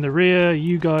militia in the rear.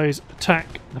 You guys attack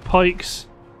the pikes.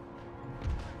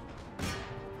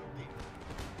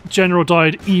 General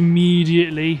died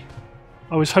immediately.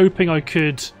 I was hoping I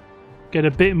could get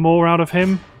a bit more out of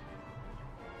him.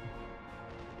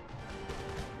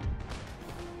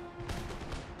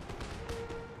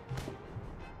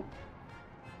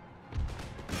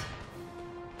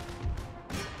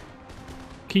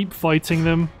 Keep fighting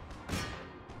them.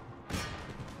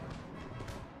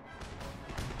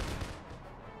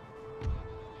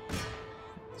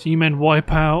 So you men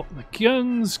wipe out the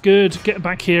guns. Good. Get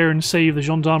back here and save the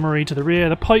gendarmerie to the rear.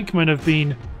 The pikemen have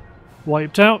been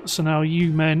wiped out, so now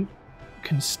you men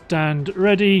can stand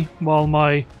ready while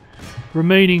my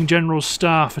remaining general's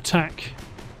staff attack.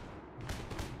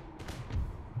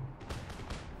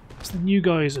 So then you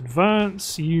guys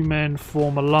advance. You men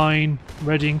form a line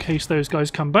ready in case those guys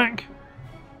come back.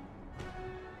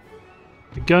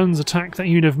 The guns attack that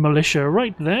unit of militia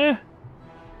right there.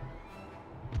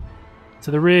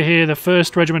 To the rear here, the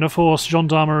 1st Regiment of Horse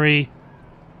Gendarmerie.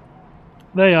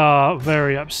 They are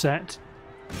very upset.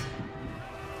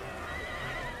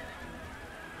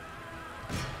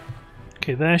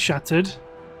 Okay, they're shattered.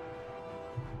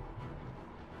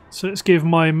 So let's give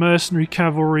my mercenary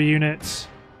cavalry units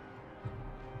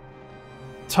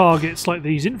targets like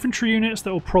these infantry units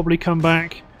that will probably come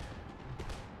back.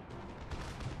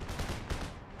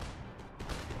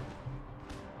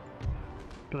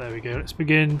 But there we go, let's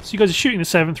begin. So you guys are shooting the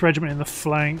 7th Regiment in the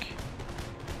flank.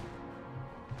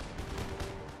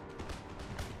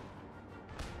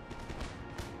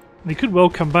 They could well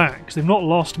come back because they've not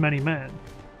lost many men.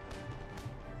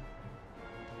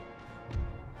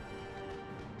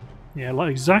 Yeah,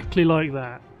 like exactly like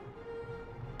that.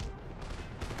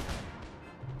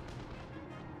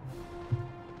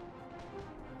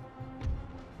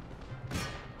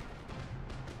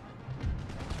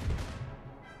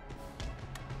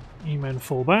 You men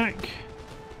fall back.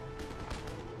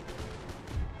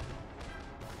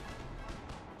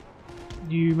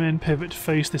 You men pivot to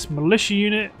face this militia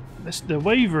unit. They're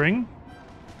wavering.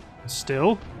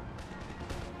 Still.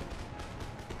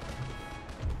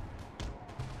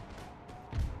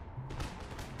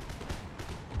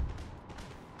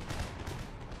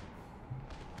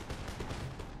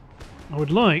 I would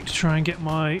like to try and get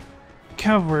my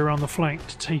cavalry around the flank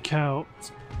to take out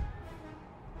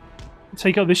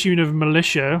this unit of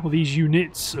militia, or these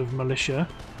units of militia.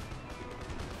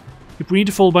 If we need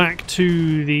to fall back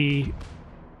to the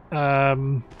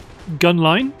gun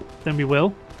line, then we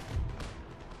will.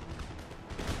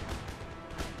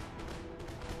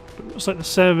 But it looks like the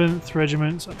 7th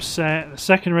Regiment's upset, the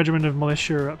 2nd Regiment of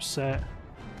Militia are upset.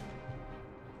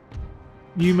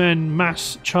 You men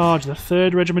mass charge the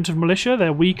 3rd Regiment of Militia,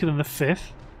 they're weaker than the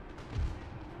 5th.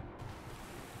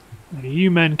 You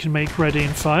men can make ready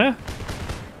and fire.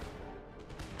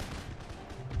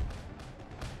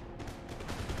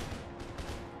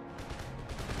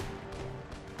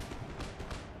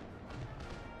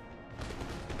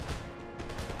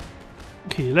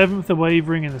 Okay, 11th are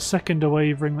wavering and the 2nd are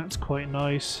wavering, that's quite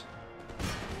nice.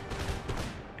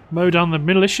 Mow down the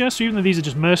militia, so even though these are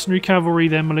just mercenary cavalry,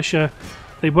 they're militia,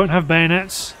 they won't have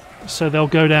bayonets, so they'll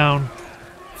go down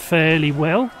fairly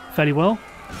well.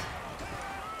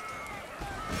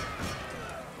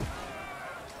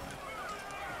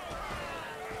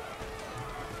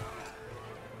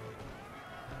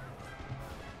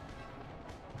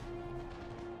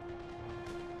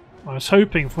 I was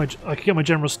hoping I could get my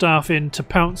general staff in to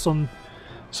pounce on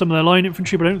some of their line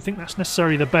infantry, but I don't think that's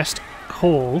necessarily the best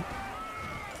call.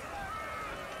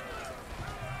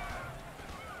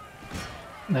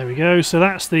 There we go, so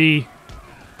that's the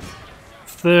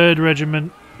 3rd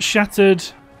Regiment shattered.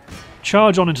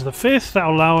 Charge on into the 5th,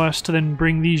 that'll allow us to then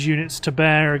bring these units to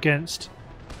bear against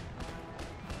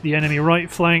the enemy right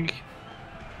flank.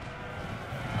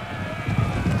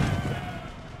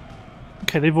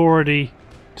 Okay, they've already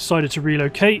decided to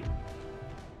relocate.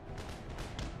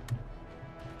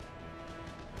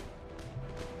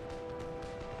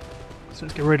 So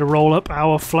let's get ready to roll up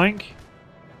our flank.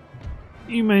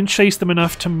 You men chase them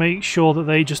enough to make sure that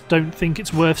they just don't think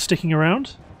it's worth sticking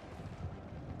around.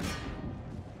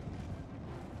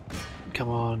 Come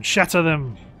on, shatter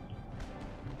them.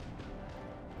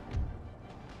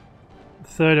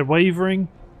 The 3rd are wavering,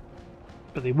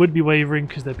 but they would be wavering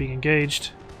because they're being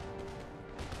engaged.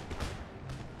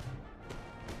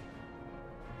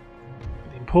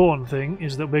 The important thing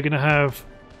is that we're going to have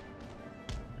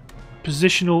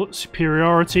positional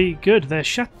superiority. Good, they're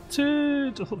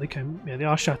shattered. I thought they came. Yeah, they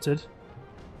are shattered.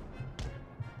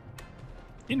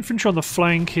 Infantry on the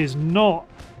flank is not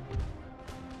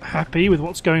happy with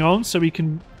what's going on, so we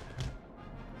can.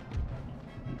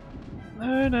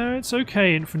 No, it's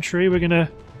okay, infantry. We're going to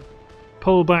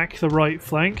pull back the right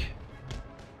flank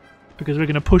because we're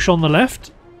going to push on the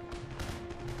left.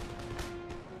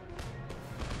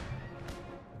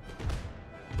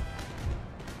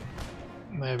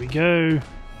 There we go.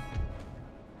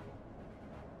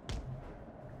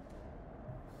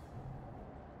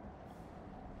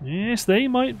 Yes, they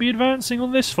might be advancing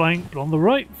on this flank, but on the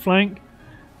right flank,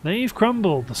 they've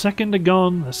crumbled. The 2nd are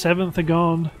gone, the 7th are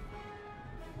gone.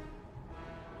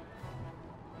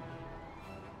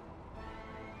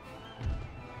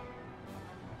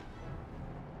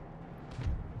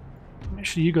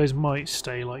 Actually, you guys might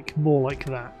stay more like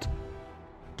that.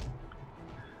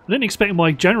 I didn't expect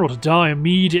my general to die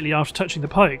immediately after touching the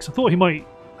pikes. I thought he might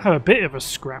have a bit of a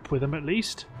scrap with them at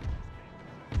least.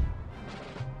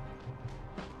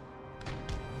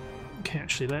 Okay,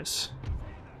 actually, let's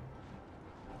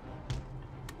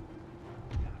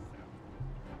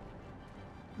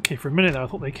Okay, for a minute there I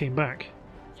thought they came back.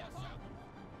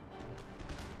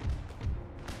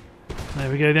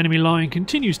 There we go, the enemy line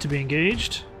continues to be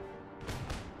engaged.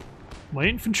 My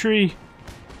infantry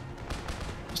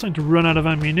are starting to run out of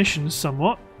ammunition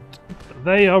somewhat. But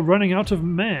they are running out of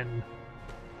men.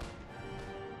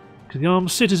 Because the armed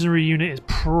citizenry unit is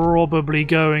probably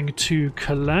going to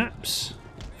collapse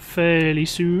fairly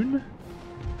soon.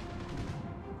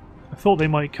 I thought they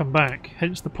might come back,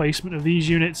 hence the placement of these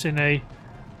units in a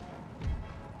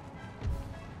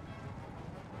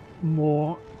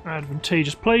more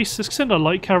advantageous place. Let's send our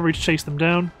light cavalry to chase them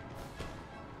down.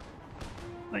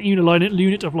 That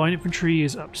unit of line infantry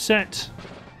is upset.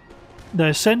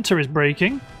 Their centre is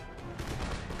breaking.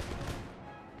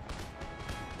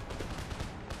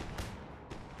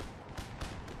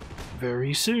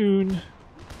 Very soon.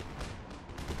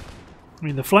 I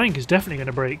mean, the flank is definitely going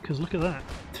to break, because look at that.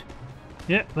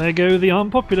 Yep, there go the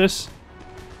armed populace.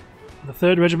 The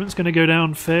 3rd Regiment's going to go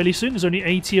down fairly soon. There's only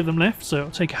 80 of them left, so it'll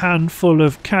take a handful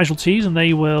of casualties and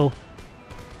they will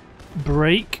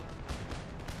break.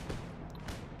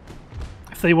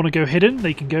 If they want to go hidden,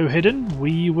 they can go hidden.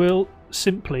 We will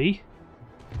simply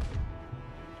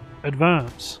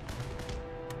advance.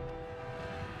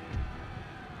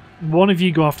 One of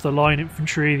you go after the line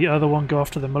infantry, the other one go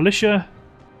after the militia.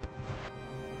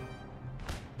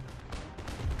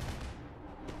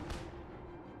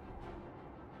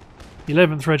 The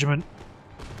 11th Regiment,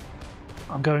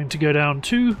 I'm going to go down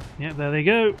too. Yeah, there they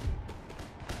go.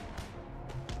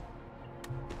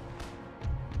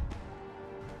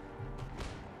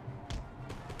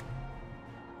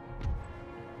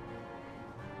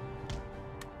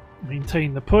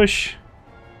 Maintain the push.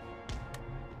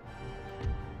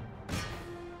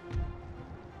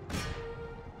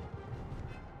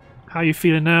 How you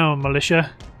feeling now,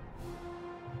 militia?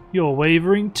 You're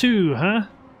wavering too, huh?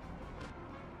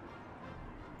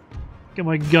 Get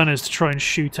my gunners to try and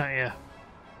shoot at you.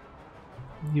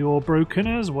 You're broken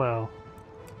as well.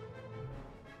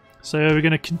 So we're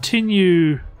going to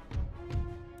continue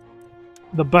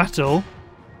the battle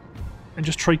and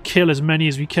just try kill as many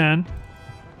as we can.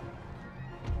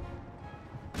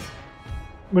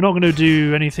 We're not going to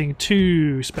do anything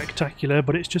too spectacular,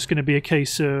 but it's just going to be a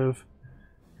case of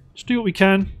just do what we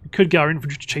can. We could get our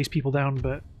infantry to chase people down,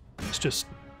 but it's just...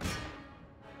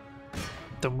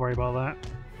 don't worry about that.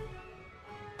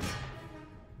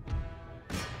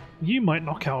 You might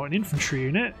knock out an infantry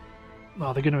unit.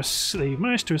 Oh, they've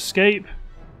managed to escape.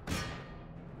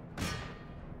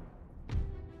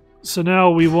 So now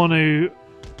we want to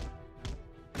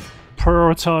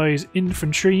prioritise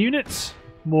infantry units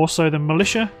more so than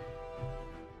militia.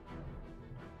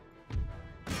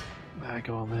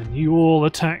 Go on then. You all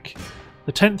attack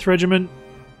the 10th Regiment.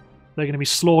 They're going to be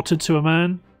slaughtered to a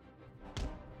man.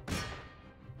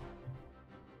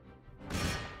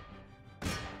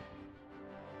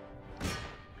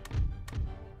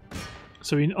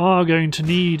 So we are going to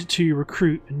need to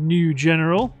recruit a new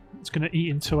general. It's going to eat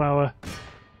into our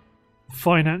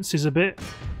finances a bit.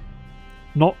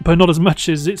 But not as much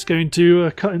as it's going to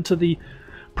cut into the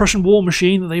Prussian war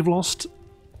machine that they've lost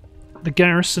the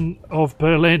garrison of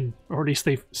Berlin, or at least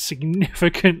they've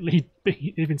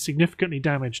been significantly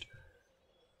damaged.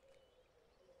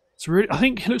 It's really, I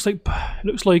think it looks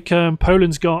like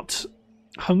Poland's got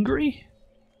Hungary.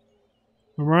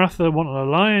 Maratha want an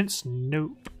alliance?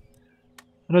 Nope.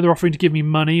 I know they're offering to give me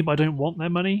money, but I don't want their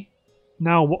money.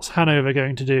 Now, what's Hanover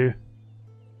going to do?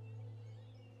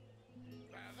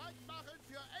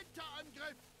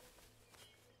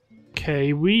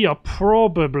 Okay, we are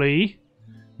probably...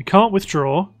 we can't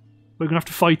withdraw. We're going to have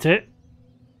to fight it.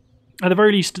 At the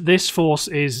very least, this force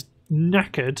is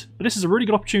knackered. But this is a really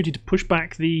good opportunity to push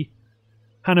back the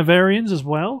Hanoverians as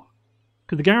well.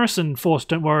 Because the garrison force,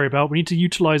 don't worry about. We need to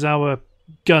utilise our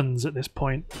guns at this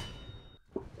point.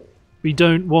 We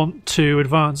don't want to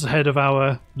advance ahead of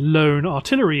our lone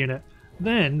artillery unit.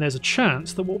 Then there's a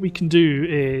chance that what we can do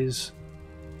is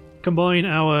combine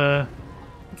our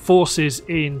forces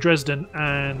in Dresden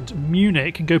and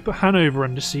Munich and go put Hanover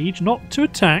under siege, not to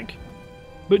attack,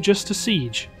 but just to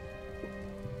siege.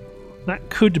 That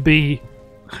could be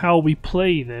how we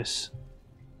play this.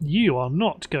 You are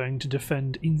not going to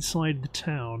defend inside the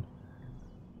town.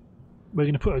 We're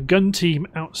going to put a gun team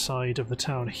outside of the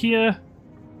town here.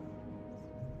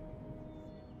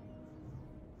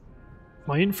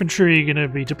 My infantry are going to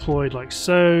be deployed like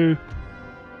so.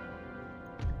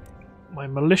 My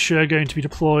militia are going to be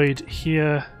deployed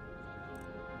here.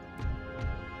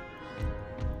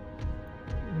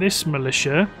 This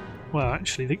militia, well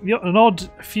actually an odd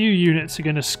few units are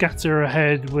going to scatter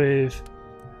ahead with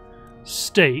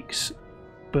stakes,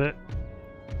 but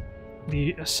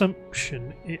the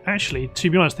assumption... Actually, to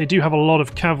be honest, they do have a lot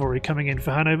of cavalry coming in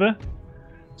for Hanover.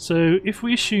 So if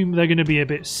we assume they're going to be a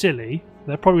bit silly,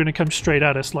 they're probably going to come straight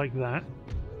at us like that.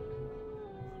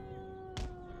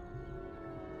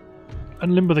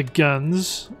 Unlimber the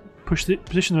guns.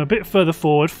 Position them a bit further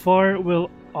forward. Fire at will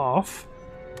off.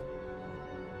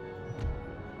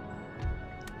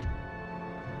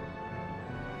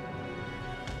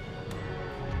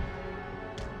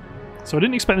 So I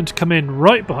didn't expect them to come in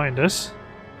right behind us.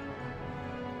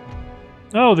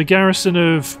 Oh, the garrison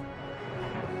of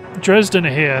Dresden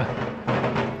are here.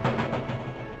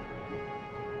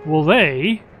 Well,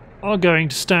 they are going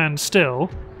to stand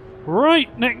still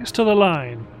right next to the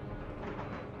line.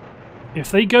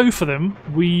 If they go for them,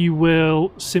 we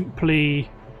will simply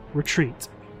retreat.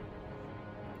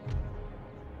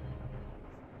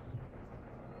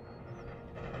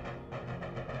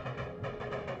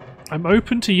 I'm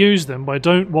open to use them, but I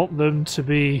don't want them to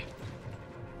be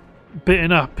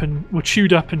bitten up and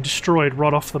chewed up and destroyed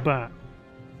right off the bat.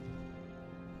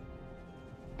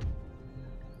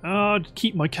 I'd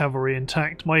keep my cavalry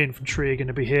intact. My infantry are going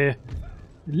to be here.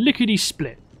 Lickety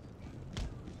split.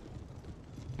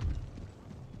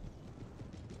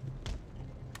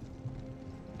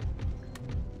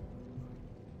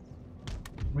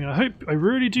 I mean, I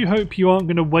really do hope you aren't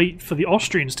going to wait for the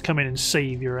Austrians to come in and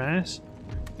save your ass.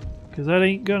 Because that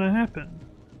ain't gonna happen.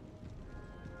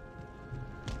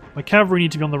 My cavalry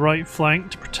need to be on the right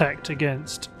flank to protect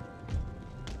against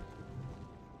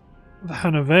the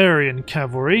Hanoverian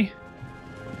cavalry.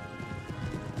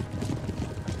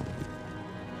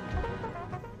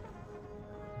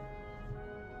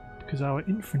 Because our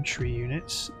infantry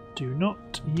units do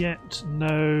not yet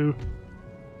know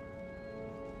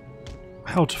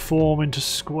how to form into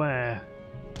square.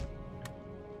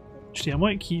 Actually, I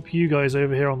might keep you guys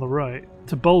over here on the right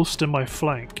to bolster my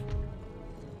flank.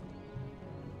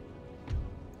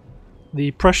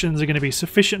 The Prussians are going to be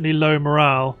sufficiently low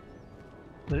morale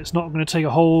that it's not going to take a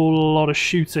whole lot of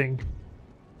shooting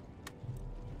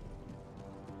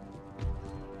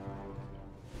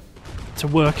to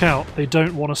work out they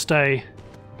don't want to stay.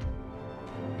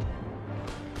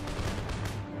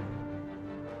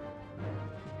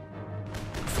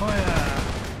 Fire!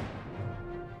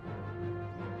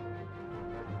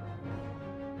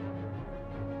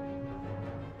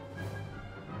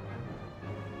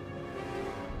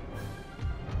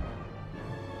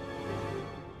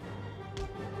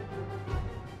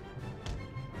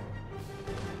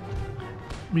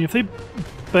 I mean, if they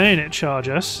bayonet charge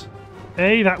us,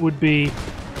 A, that would be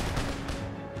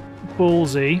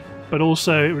ballsy, but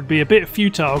also it would be a bit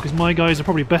futile because my guys are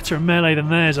probably better at melee than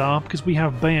theirs are because we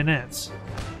have bayonets.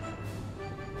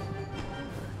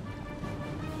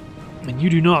 And you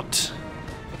do not.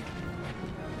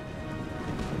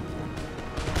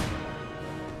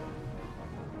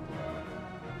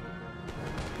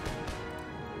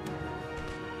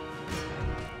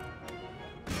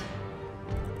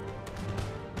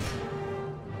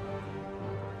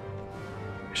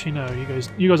 Actually, no,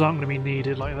 you guys aren't going to be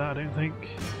needed like that, I don't think.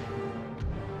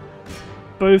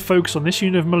 Both focus on this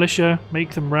unit of militia,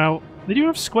 make them rout. They do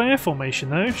have square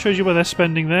formation though, shows you where they're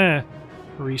spending their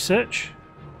research.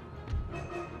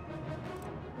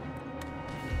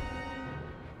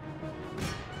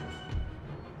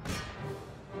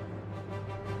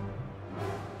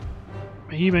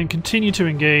 You men continue to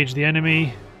engage the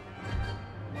enemy.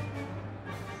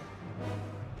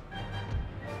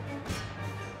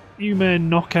 You men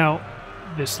knock out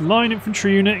this line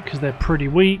infantry unit because they're pretty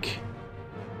weak.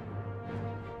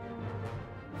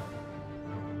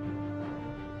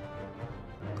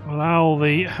 Allow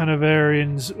the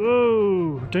Hanoverians...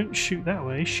 Oh, don't shoot that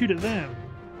way, shoot at them.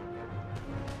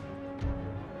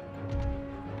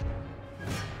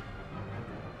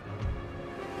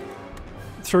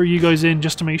 Throw you guys in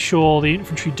just to make sure the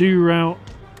infantry do rout.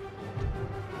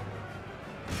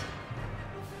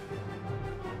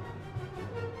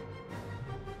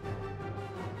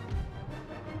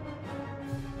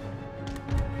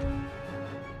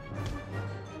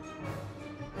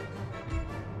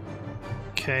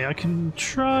 Okay, I can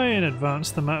try and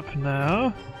advance the map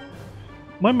now.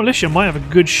 My militia might have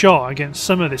a good shot against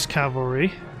some of this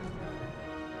cavalry.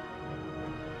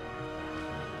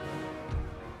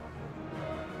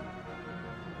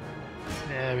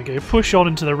 There we go, push on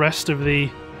into the rest of the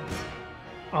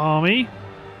army.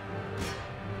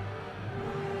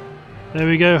 There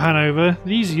we go, Hanover.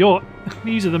 These are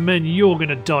the men you're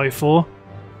gonna die for.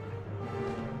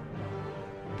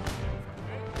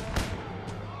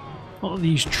 Not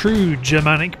these true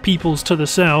Germanic peoples to the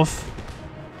south.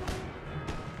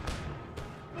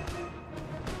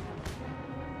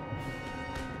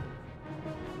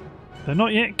 They're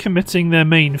not yet committing their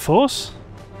main force.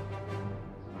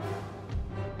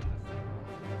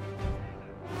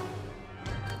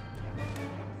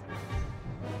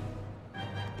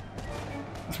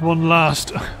 One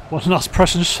last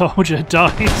Prussian soldier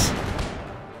dies.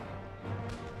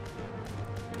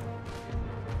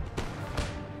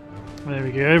 There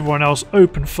we go, everyone else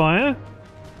open fire.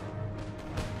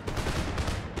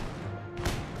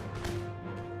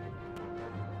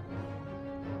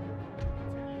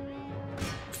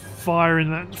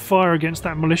 Fire against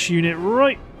that militia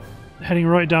unit, heading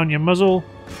right down your muzzle.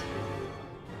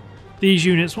 These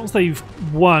units, once they've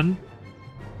won,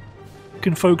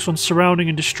 can focus on surrounding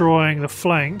and destroying the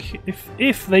flank.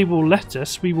 If they will let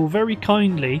us, we will very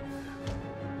kindly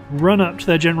run up to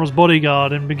their general's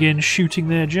bodyguard and begin shooting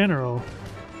their general.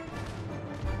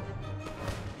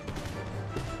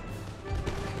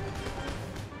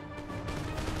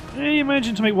 I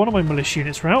imagine to make one of my militia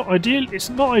units rout. It's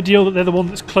not ideal that they're the one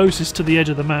that's closest to the edge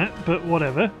of the map, but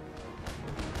whatever.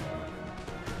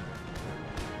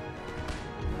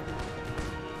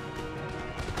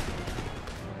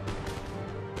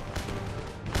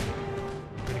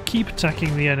 Keep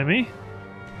attacking the enemy.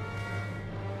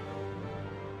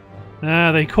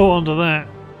 Ah, they caught onto that.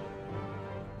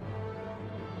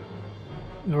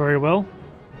 Very well.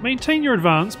 Maintain your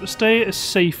advance, but stay at a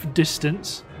safe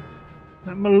distance.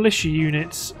 That militia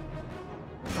unit's...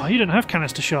 Oh, you don't have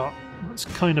canister shot. That's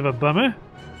kind of a bummer.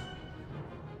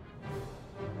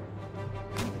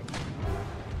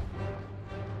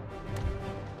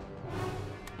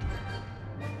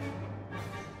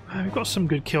 We've got some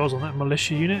good kills on that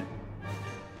militia unit.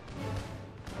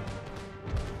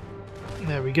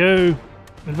 There we go.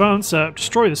 Advance up,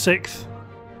 destroy the 6th.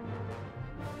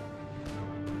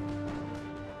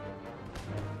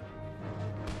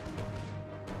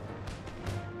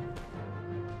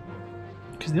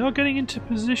 Because they are getting into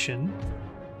position.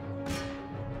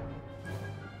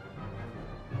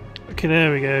 Okay,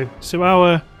 there we go. So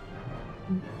our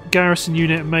garrison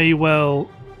unit may well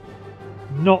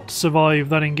not survive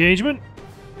that engagement.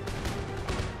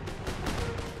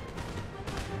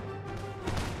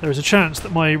 There is a chance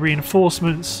that my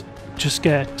reinforcements just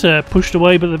get pushed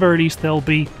away, but at the very least they'll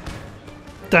be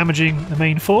damaging the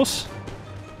main force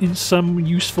in some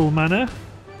useful manner.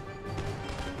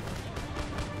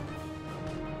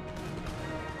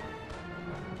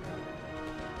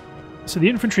 So the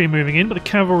infantry are moving in, but the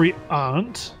cavalry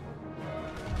aren't.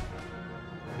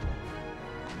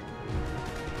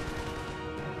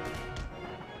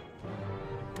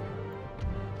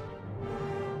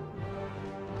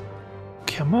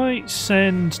 I might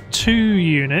send 2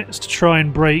 units to try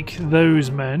and break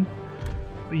those men,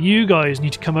 but you guys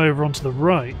need to come over onto the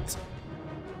right.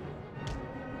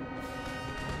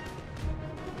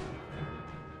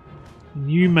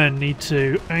 You men need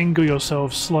to angle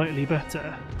yourselves slightly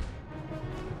better.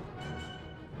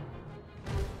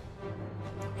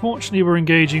 Fortunately, we're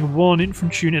engaging 1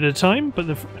 infantry unit at a time, but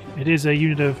it is a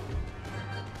unit of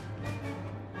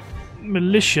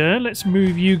militia. Let's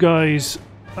move you guys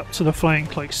up to the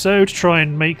flank like so to try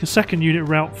and make the 2nd unit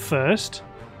rout first.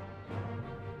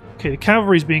 Okay, the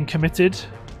cavalry's being committed.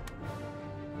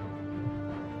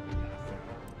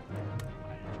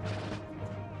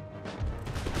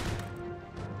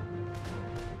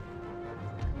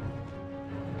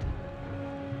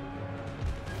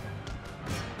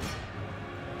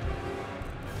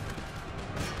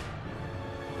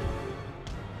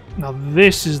 Now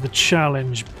this is the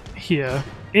challenge here.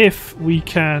 If we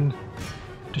can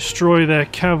destroy their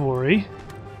cavalry,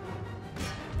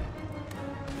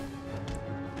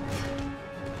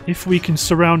 if we can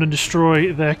surround and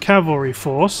destroy their cavalry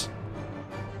force,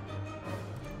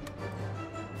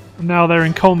 now they're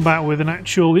in combat with an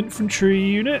actual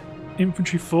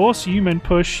infantry force. You men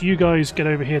push, you guys get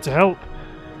over here to help.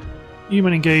 You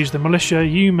men engage the militia,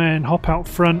 you men hop out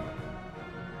front.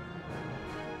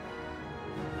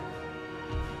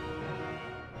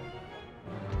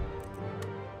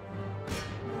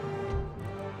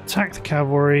 Attack the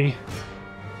cavalry.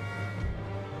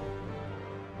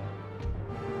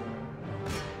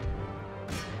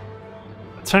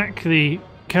 Attack the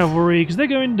cavalry because they're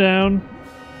going down.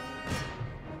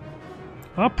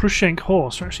 Our Prussian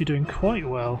horse are actually doing quite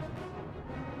well.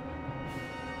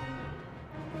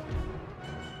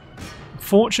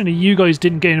 Unfortunately, you guys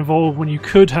didn't get involved when you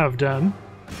could have done.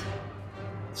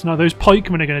 So now those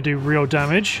pikemen are going to do real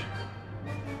damage.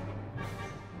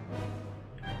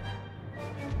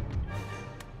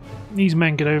 These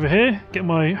men get over here. Get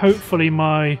hopefully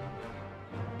my...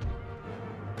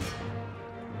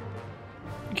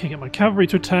 Okay, get my cavalry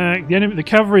to attack. The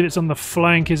cavalry that's on the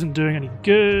flank isn't doing any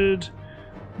good.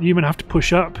 You men have to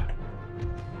push up.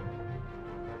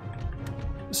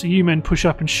 So you men push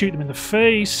up and shoot them in the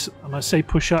face. And I say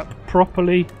push up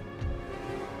properly.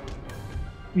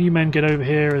 You men get over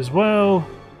here as well.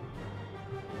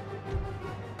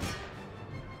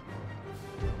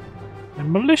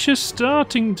 And militia's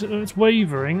starting to... it's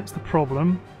wavering, that's the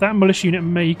problem. That militia unit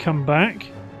may come back.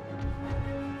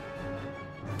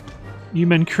 You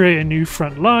men create a new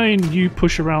front line. You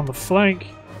push around the flank.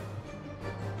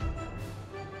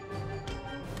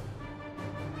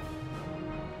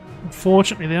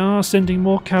 Unfortunately, they are sending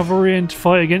more cavalry in to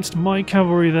fight against my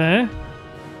cavalry there.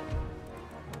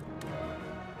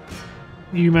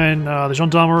 You men, the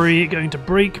gendarmerie are going to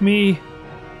break me.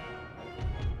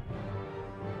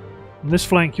 On this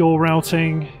flank, you're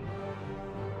routing.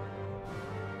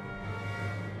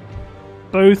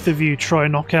 Both of you try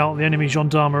and knock out the enemy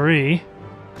gendarmerie.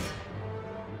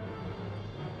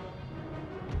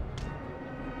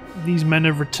 These men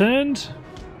have returned.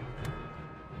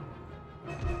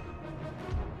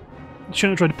 I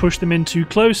shouldn't have tried to push them in too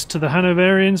close to the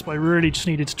Hanoverians, but I really just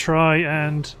needed to try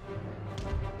and...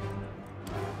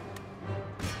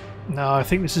 no, I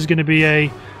think this is going to be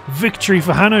a victory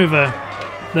for Hanover.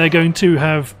 They're going to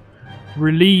have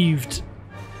relieved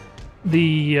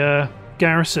the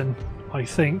garrison, I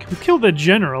think. We've killed their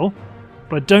general,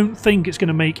 but I don't think it's going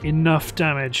to make enough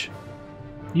damage.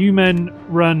 You men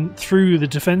run through the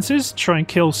defences, try and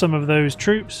kill some of those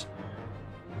troops.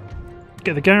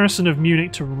 Get the garrison of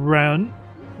Munich to run.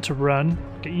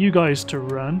 Get you guys to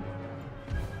run.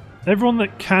 Everyone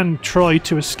that can try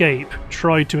to escape.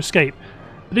 But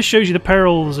this shows you the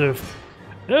perils of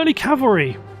early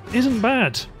cavalry. Isn't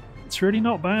bad. It's really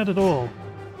not bad at all.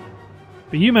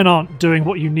 But you men aren't doing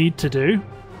what you need to do.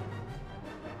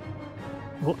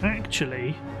 Well,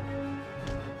 actually...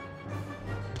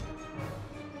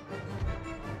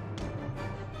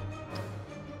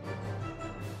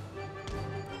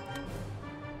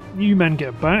 you men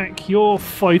get back. You're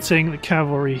fighting the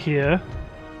cavalry here.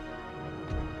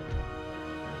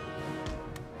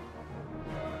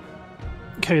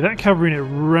 Okay, that cavalry unit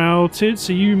routed,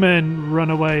 so you men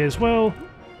run away as well.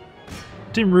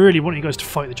 Didn't really want you guys to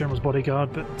fight the general's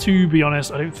bodyguard, but to be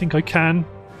honest, I don't think I can.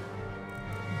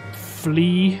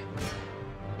 Flee.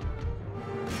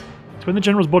 So when the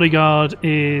general's bodyguard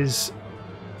is...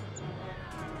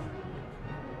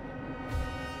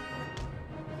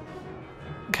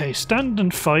 okay, stand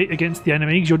and fight against the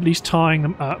enemy, because you're at least tying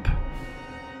them up.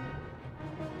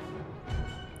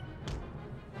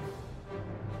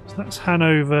 So that's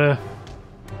Hanover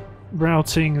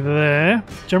routing there.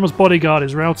 General's bodyguard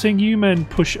is routing. You men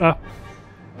push up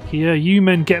here. You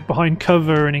men get behind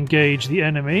cover and engage the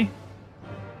enemy.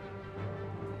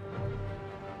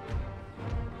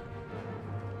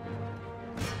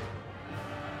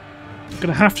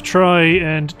 Going to have to try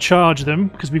and charge them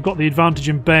because we've got the advantage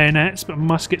in bayonets, but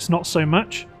muskets not so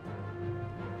much.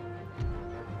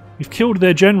 We've killed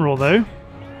their general though.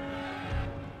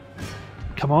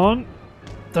 Come on.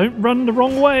 Don't run the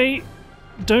wrong way.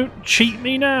 Don't cheat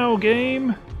me now,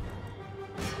 game.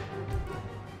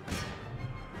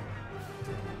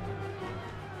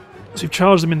 So we've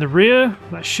charged them in the rear.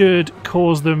 That should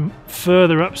cause them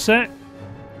further upset.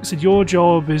 So your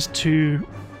job is to...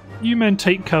 you men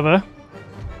take cover.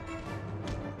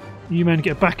 You men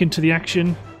get back into the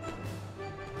action.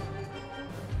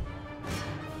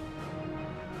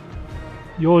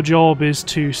 Your job is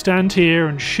to stand here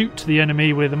and shoot the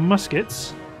enemy with the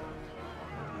muskets.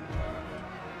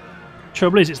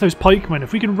 Trouble is, it's those pikemen.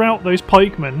 If we can rout those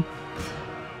pikemen,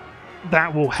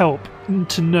 that will help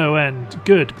to no end.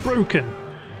 Good. Broken.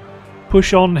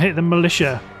 Push on, hit the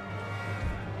militia.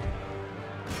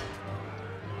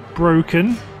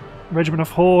 Broken. Regiment of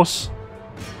horse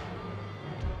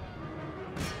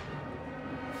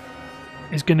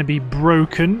is going to be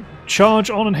broken. Charge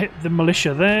on and hit the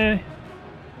militia there.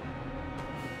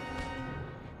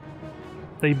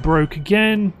 They broke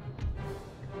again.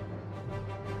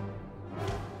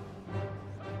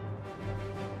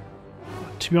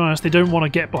 To be honest, they don't want to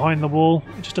get behind the wall.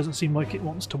 It just doesn't seem like it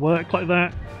wants to work like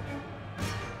that.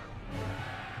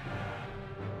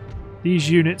 These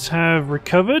units have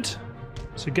recovered,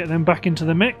 so get them back into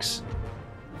the mix.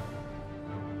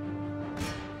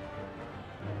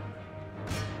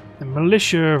 The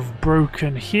militia have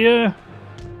broken here.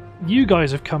 You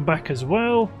guys have come back as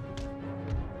well.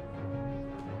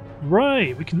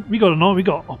 Right, we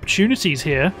got opportunities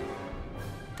here.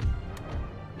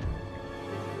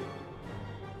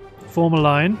 Form a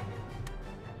line.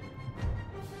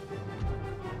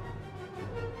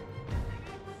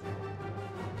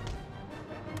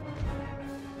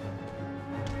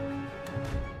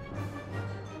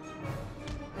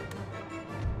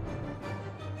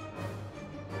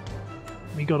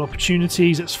 We got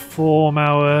opportunities. Let's form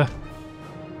our...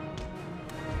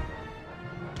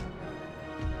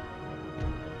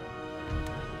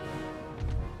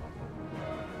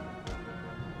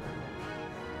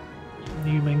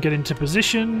 New men get into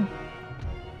position.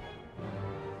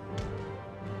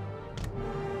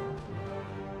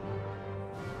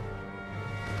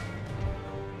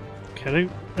 Okay,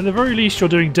 at the very least you're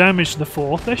doing damage to the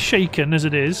 4th. They're shaken as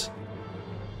it is.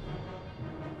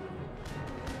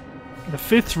 The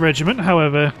 5th Regiment,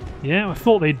 however, yeah, I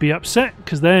thought they'd be upset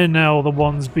because they're now the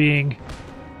ones being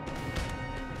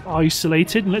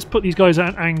isolated. And let's put these guys at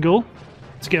an angle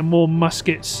to get more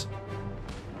muskets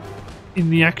in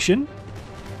the action.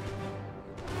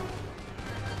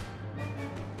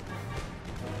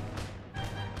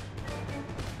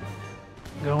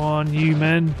 Go on, you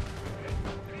men.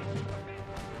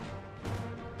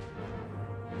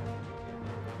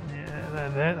 Yeah,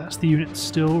 there. That's the unit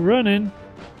still running.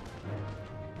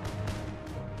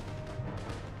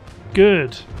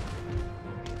 Good.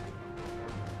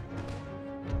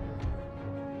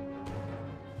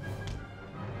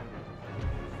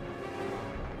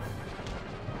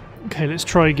 Okay, let's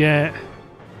try get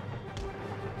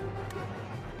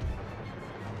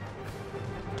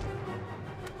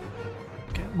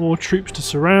more troops to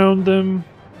surround them.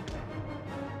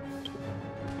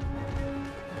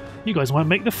 You guys might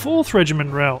make the 4th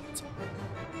Regiment route.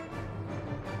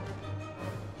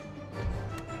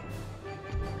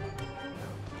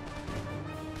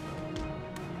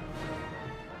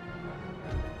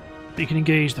 You can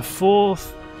engage the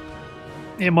 4th.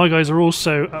 Yeah, my guys are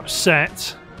also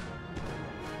upset.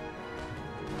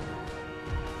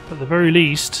 But at the very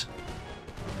least,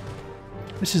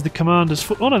 this is the commander's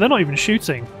foot. Oh no, they're not even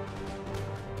shooting.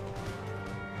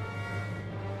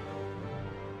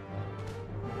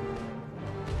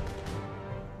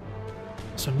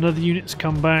 So another unit's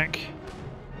come back.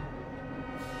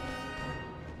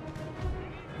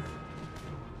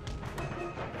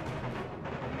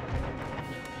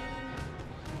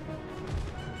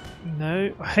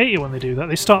 No, I hate it when they do that.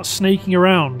 They start snaking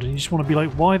around and you just want to be like,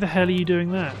 why the hell are you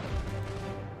doing that?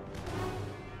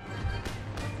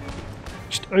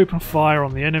 Just open fire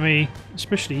on the enemy,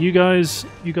 especially you guys.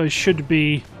 You guys should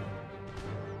be...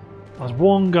 There's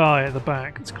one guy at the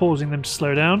back that's causing them to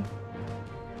slow down.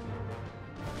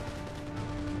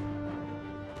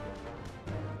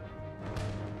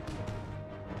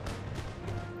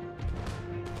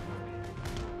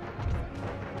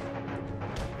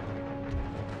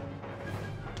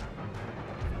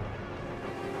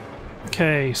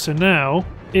 Okay, so now,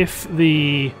 if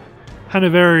the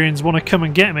Hanoverians want to come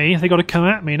and get me, they got to come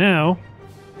at me now.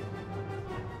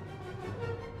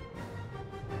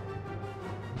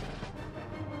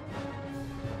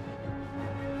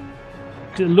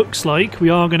 It looks like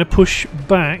we are going to push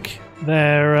back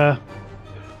their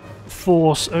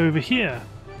force over here.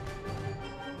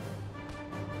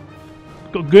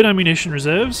 Got good ammunition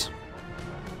reserves.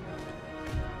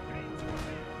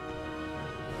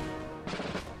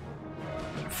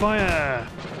 Fire!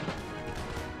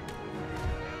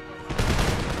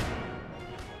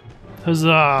 Huzzah!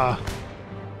 I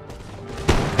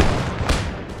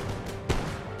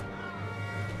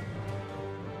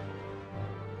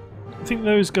think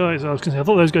those guys... I was going to say, I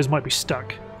thought those guys might be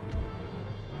stuck.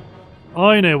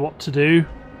 I know what to do.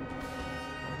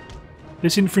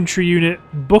 This infantry unit,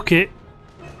 book it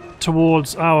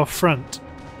towards our front.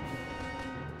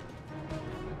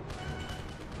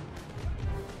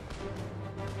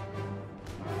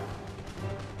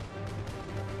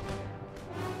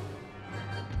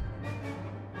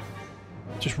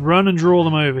 Just run and draw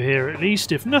them over here, at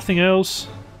least, if nothing else.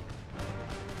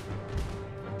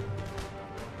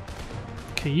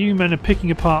 Okay, you men are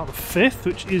picking apart the 5th,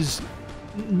 which is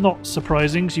not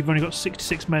surprising, because you've only got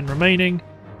 66 men remaining.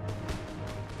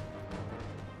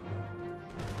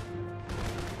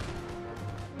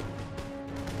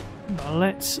 But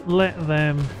let's let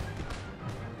them...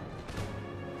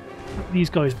 let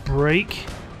these guys break.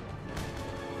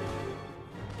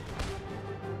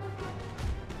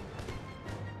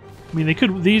 I mean, they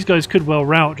could. These guys could well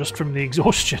rout just from the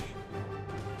exhaustion.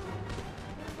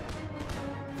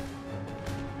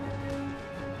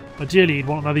 Ideally, you'd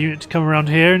want another unit to come around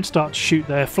here and start to shoot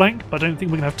their flank, but I don't think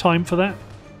we're going to have time for that.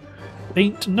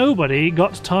 Ain't nobody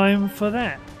got time for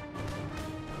that.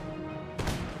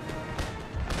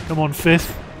 Come on,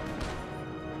 5th.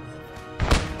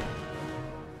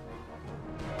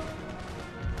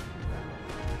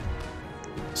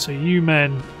 So you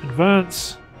men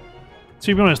advance.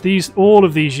 To be honest, all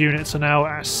of these units are now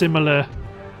at a similar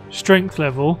strength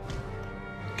level.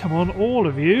 Come on, all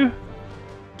of you.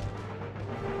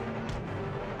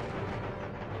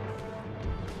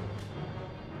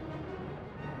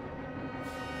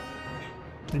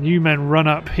 And you men run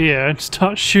up here and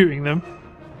start shooting them.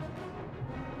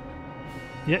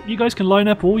 Yeah, you guys can line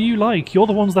up all you like. You're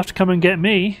the ones that have to come and get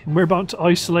me, and we're about to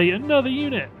isolate another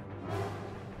unit.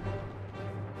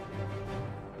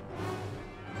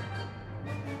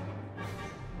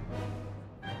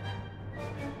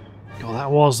 God,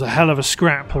 that was a hell of a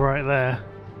scrap right there.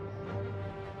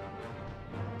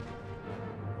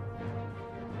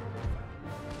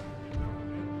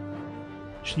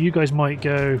 So you guys might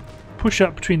go push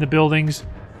up between the buildings.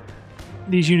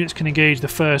 These units can engage the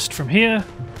first from here.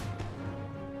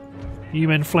 You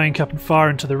men flank up and fire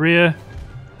into the rear.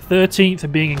 13th are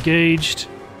being engaged.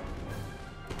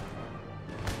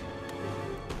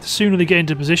 The sooner they get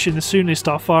into position, the sooner they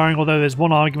start firing, although there's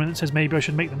one argument that says maybe I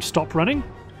should make them stop running.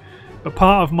 But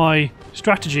part of my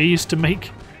strategy is to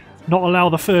not allow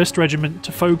the 1st Regiment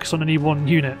to focus on any one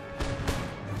unit.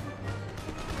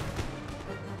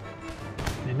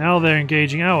 And now they're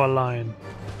engaging our line.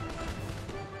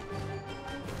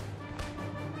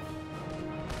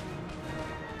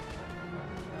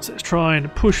 So let's try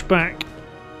and push back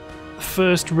the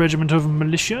 1st Regiment of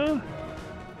Militia.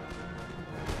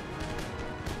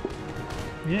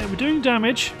 Yeah, we're doing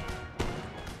damage.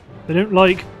 They don't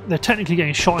like... They're technically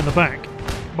getting shot in the back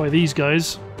by these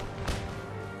guys.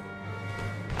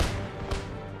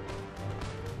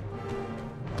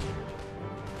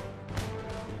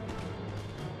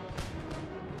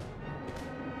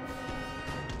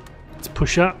 Let's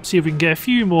push up, see if we can get a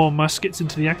few more muskets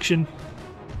into the action.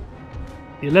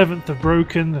 The 11th have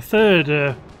broken, the 3rd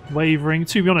are wavering.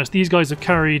 To be honest, these guys have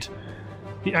carried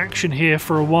the action here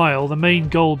for a while. The main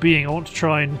goal being I want to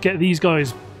try and get these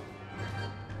guys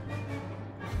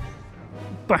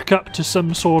back up to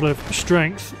some sort of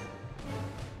strength.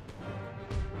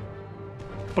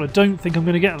 But I don't think I'm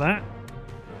going to get that.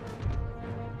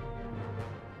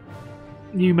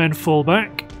 You men fall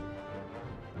back.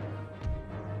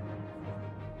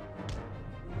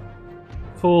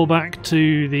 Fall back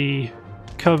to the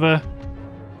cover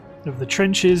of the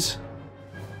trenches.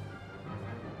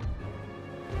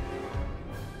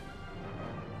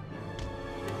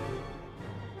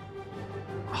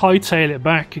 Hightail it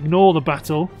back, ignore the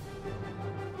battle.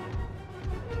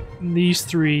 And these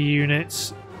 3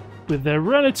 units, with their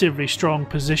relatively strong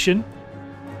position,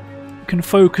 can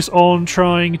focus on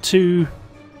trying to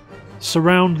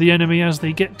surround the enemy as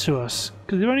they get to us.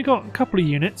 Because they've only got a couple of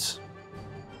units.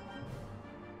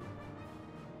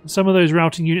 Some of those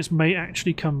routing units may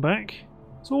actually come back.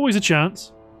 There's always a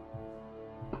chance.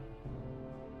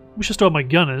 Wish I still had my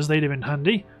gunners, they'd have been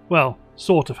handy. Well,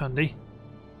 sort of handy.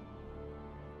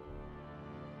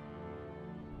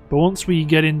 But once we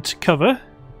get into cover,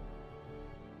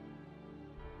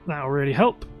 that'll really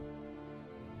help.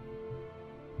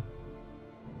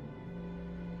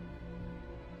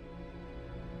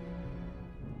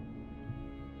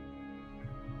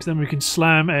 Because then we can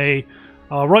slam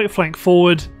our right flank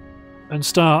forward and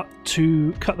start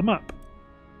to cut them up.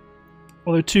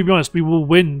 Although, to be honest, we will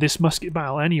win this musket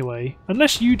battle anyway,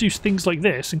 unless you do things like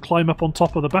this and climb up on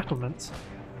top of the battlements.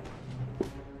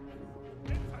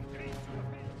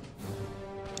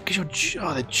 Because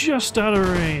they're just out of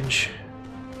range.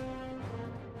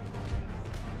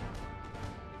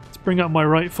 Let's bring up my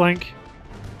right flank.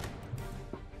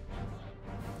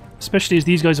 Especially as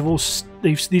these guys have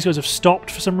these guys have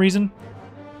stopped for some reason.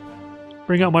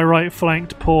 Bring up my right flank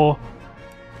to pour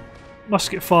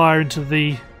musket fire into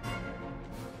the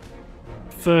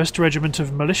 1st Regiment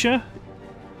of Militia.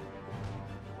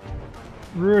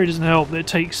 Really doesn't help that it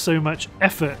takes so much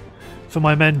effort for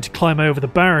my men to climb over the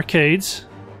barricades.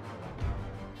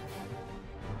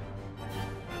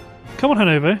 Come on,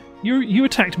 Hanover. You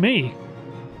attacked me.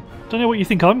 Don't know what you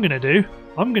think I'm going to do.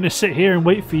 I'm going to sit here and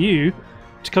wait for you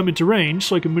to come into range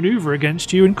so I can maneuver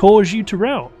against you and cause you to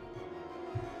rout.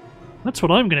 That's what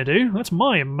I'm going to do. That's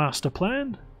my master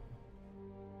plan.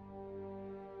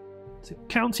 So,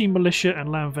 County Militia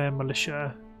and Landwehr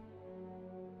Militia.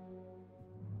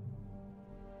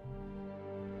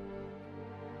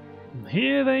 And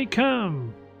here they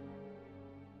come.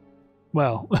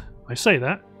 Well, I say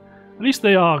that. At least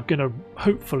they are going to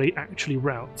hopefully actually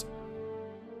rout.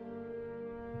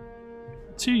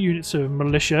 2 units of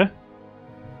militia.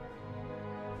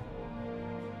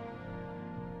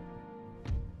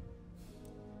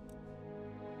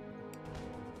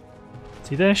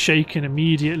 See, they're shaken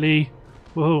immediately.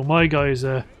 Whoa, my guys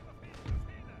are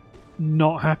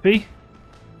not happy.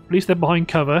 At least they're behind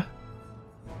cover.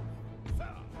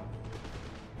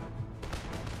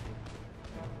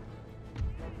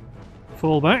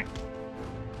 Fall back.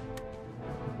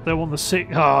 Don't want the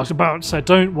 6th. I was about to say, I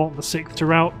don't want the 6th to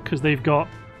rout because they've got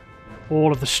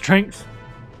all of the strength.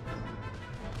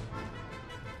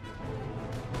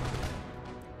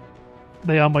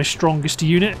 They are my strongest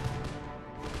unit.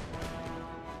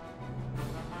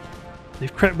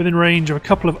 They've crept within range of a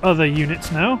couple of other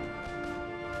units now.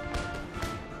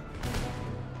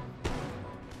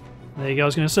 There you go, I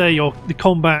was going to say the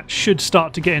combat should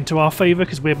start to get into our favour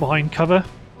because we're behind cover.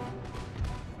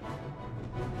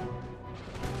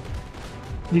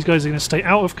 These guys are going to stay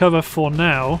out of cover for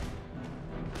now.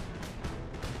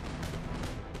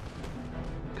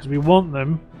 Because we want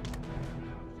them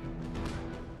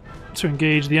to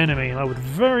engage the enemy. And I would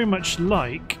very much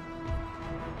like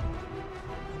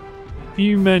if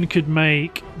you men could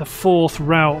make the 4th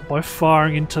route by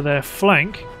firing into their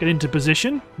flank. Get into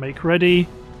position, make ready,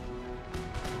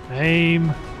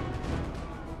 aim.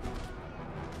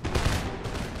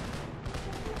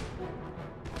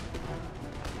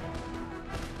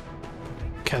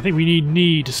 Okay, I think we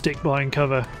need to stick behind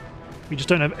cover. We just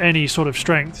don't have any sort of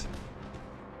strength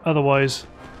otherwise.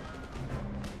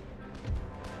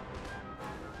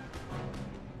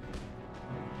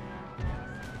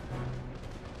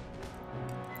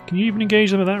 Can you even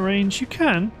engage them at that range? You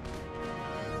can.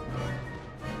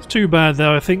 It's too bad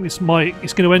though. I think it's going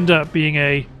to end up being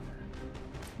a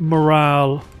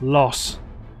morale loss.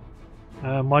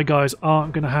 My guys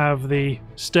aren't going to have the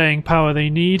staying power they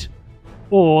need,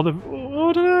 or I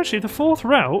don't know. Actually, the 4th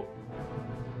route.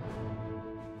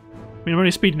 I mean, I'm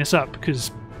only speeding this up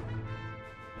because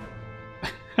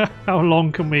how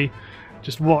long can we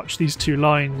just watch these two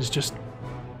lines just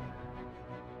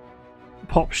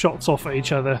pop shots off at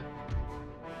each other?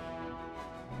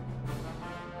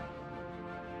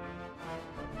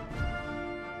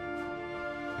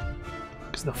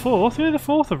 Because the 4th, the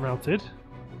 4th have routed.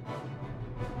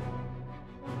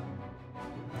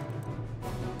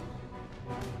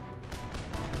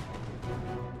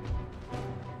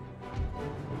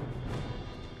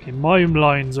 Okay, my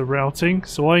lines are routing,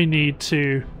 so I need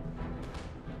to...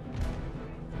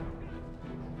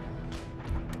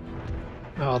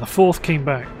 Oh, the 4th came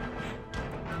back.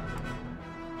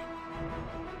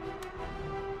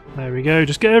 There we go,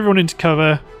 just get everyone into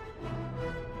cover.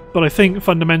 But I think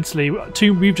fundamentally,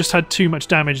 we've just had too much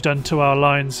damage done to our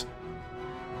lines.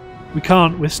 We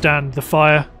can't withstand the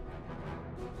fire.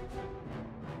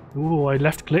 Ooh, I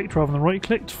left-clicked rather than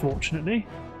right-clicked, fortunately.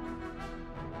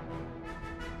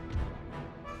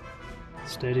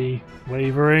 Steady,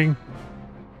 wavering.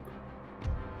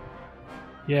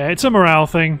 Yeah, it's a morale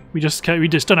thing. We just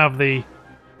don't have the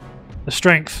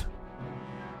strength.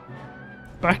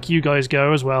 Back you guys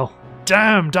go as well.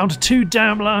 Damn, down to 2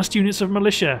 damn last units of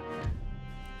militia.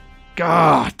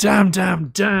 God,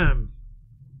 damn.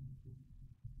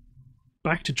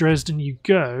 Back to Dresden you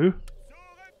go.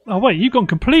 Oh wait, you've gone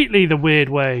completely the weird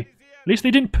way. At least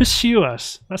they didn't pursue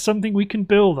us. That's something we can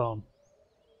build on.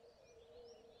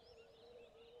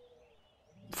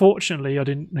 Fortunately, I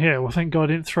didn't... Yeah, well, thank God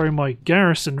I didn't throw my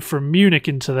garrison from Munich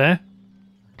into there.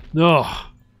 Ugh.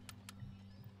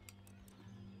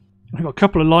 I've got a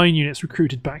couple of line units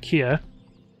recruited back here.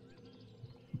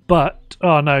 But...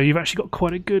 Oh no, you've actually got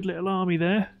quite a good little army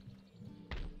there.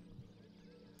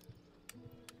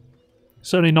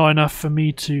 Certainly not enough for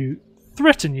me to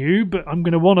threaten you, but I'm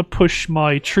going to want to push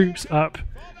my troops up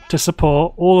to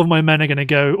support. All of my men are going to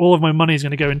go... All of my money is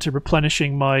going to go into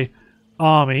replenishing my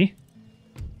army.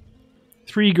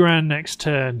 3 grand next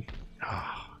turn.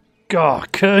 Oh,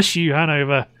 God, curse you,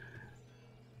 Hanover.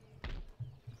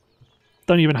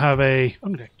 Don't even have a...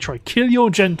 I'm going to try kill your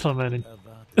gentleman.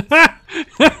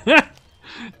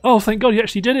 Oh, thank God he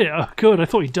actually did it. Oh, good. I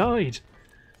thought he died.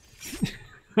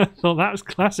 I thought that was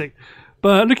classic.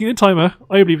 But looking at the timer,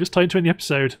 I believe it's time to end the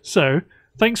episode. So,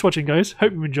 thanks for watching, guys.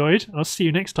 Hope you enjoyed. I'll see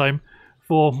you next time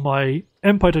for my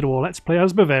Empire Total War Let's Play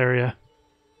as Bavaria.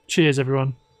 Cheers,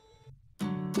 everyone.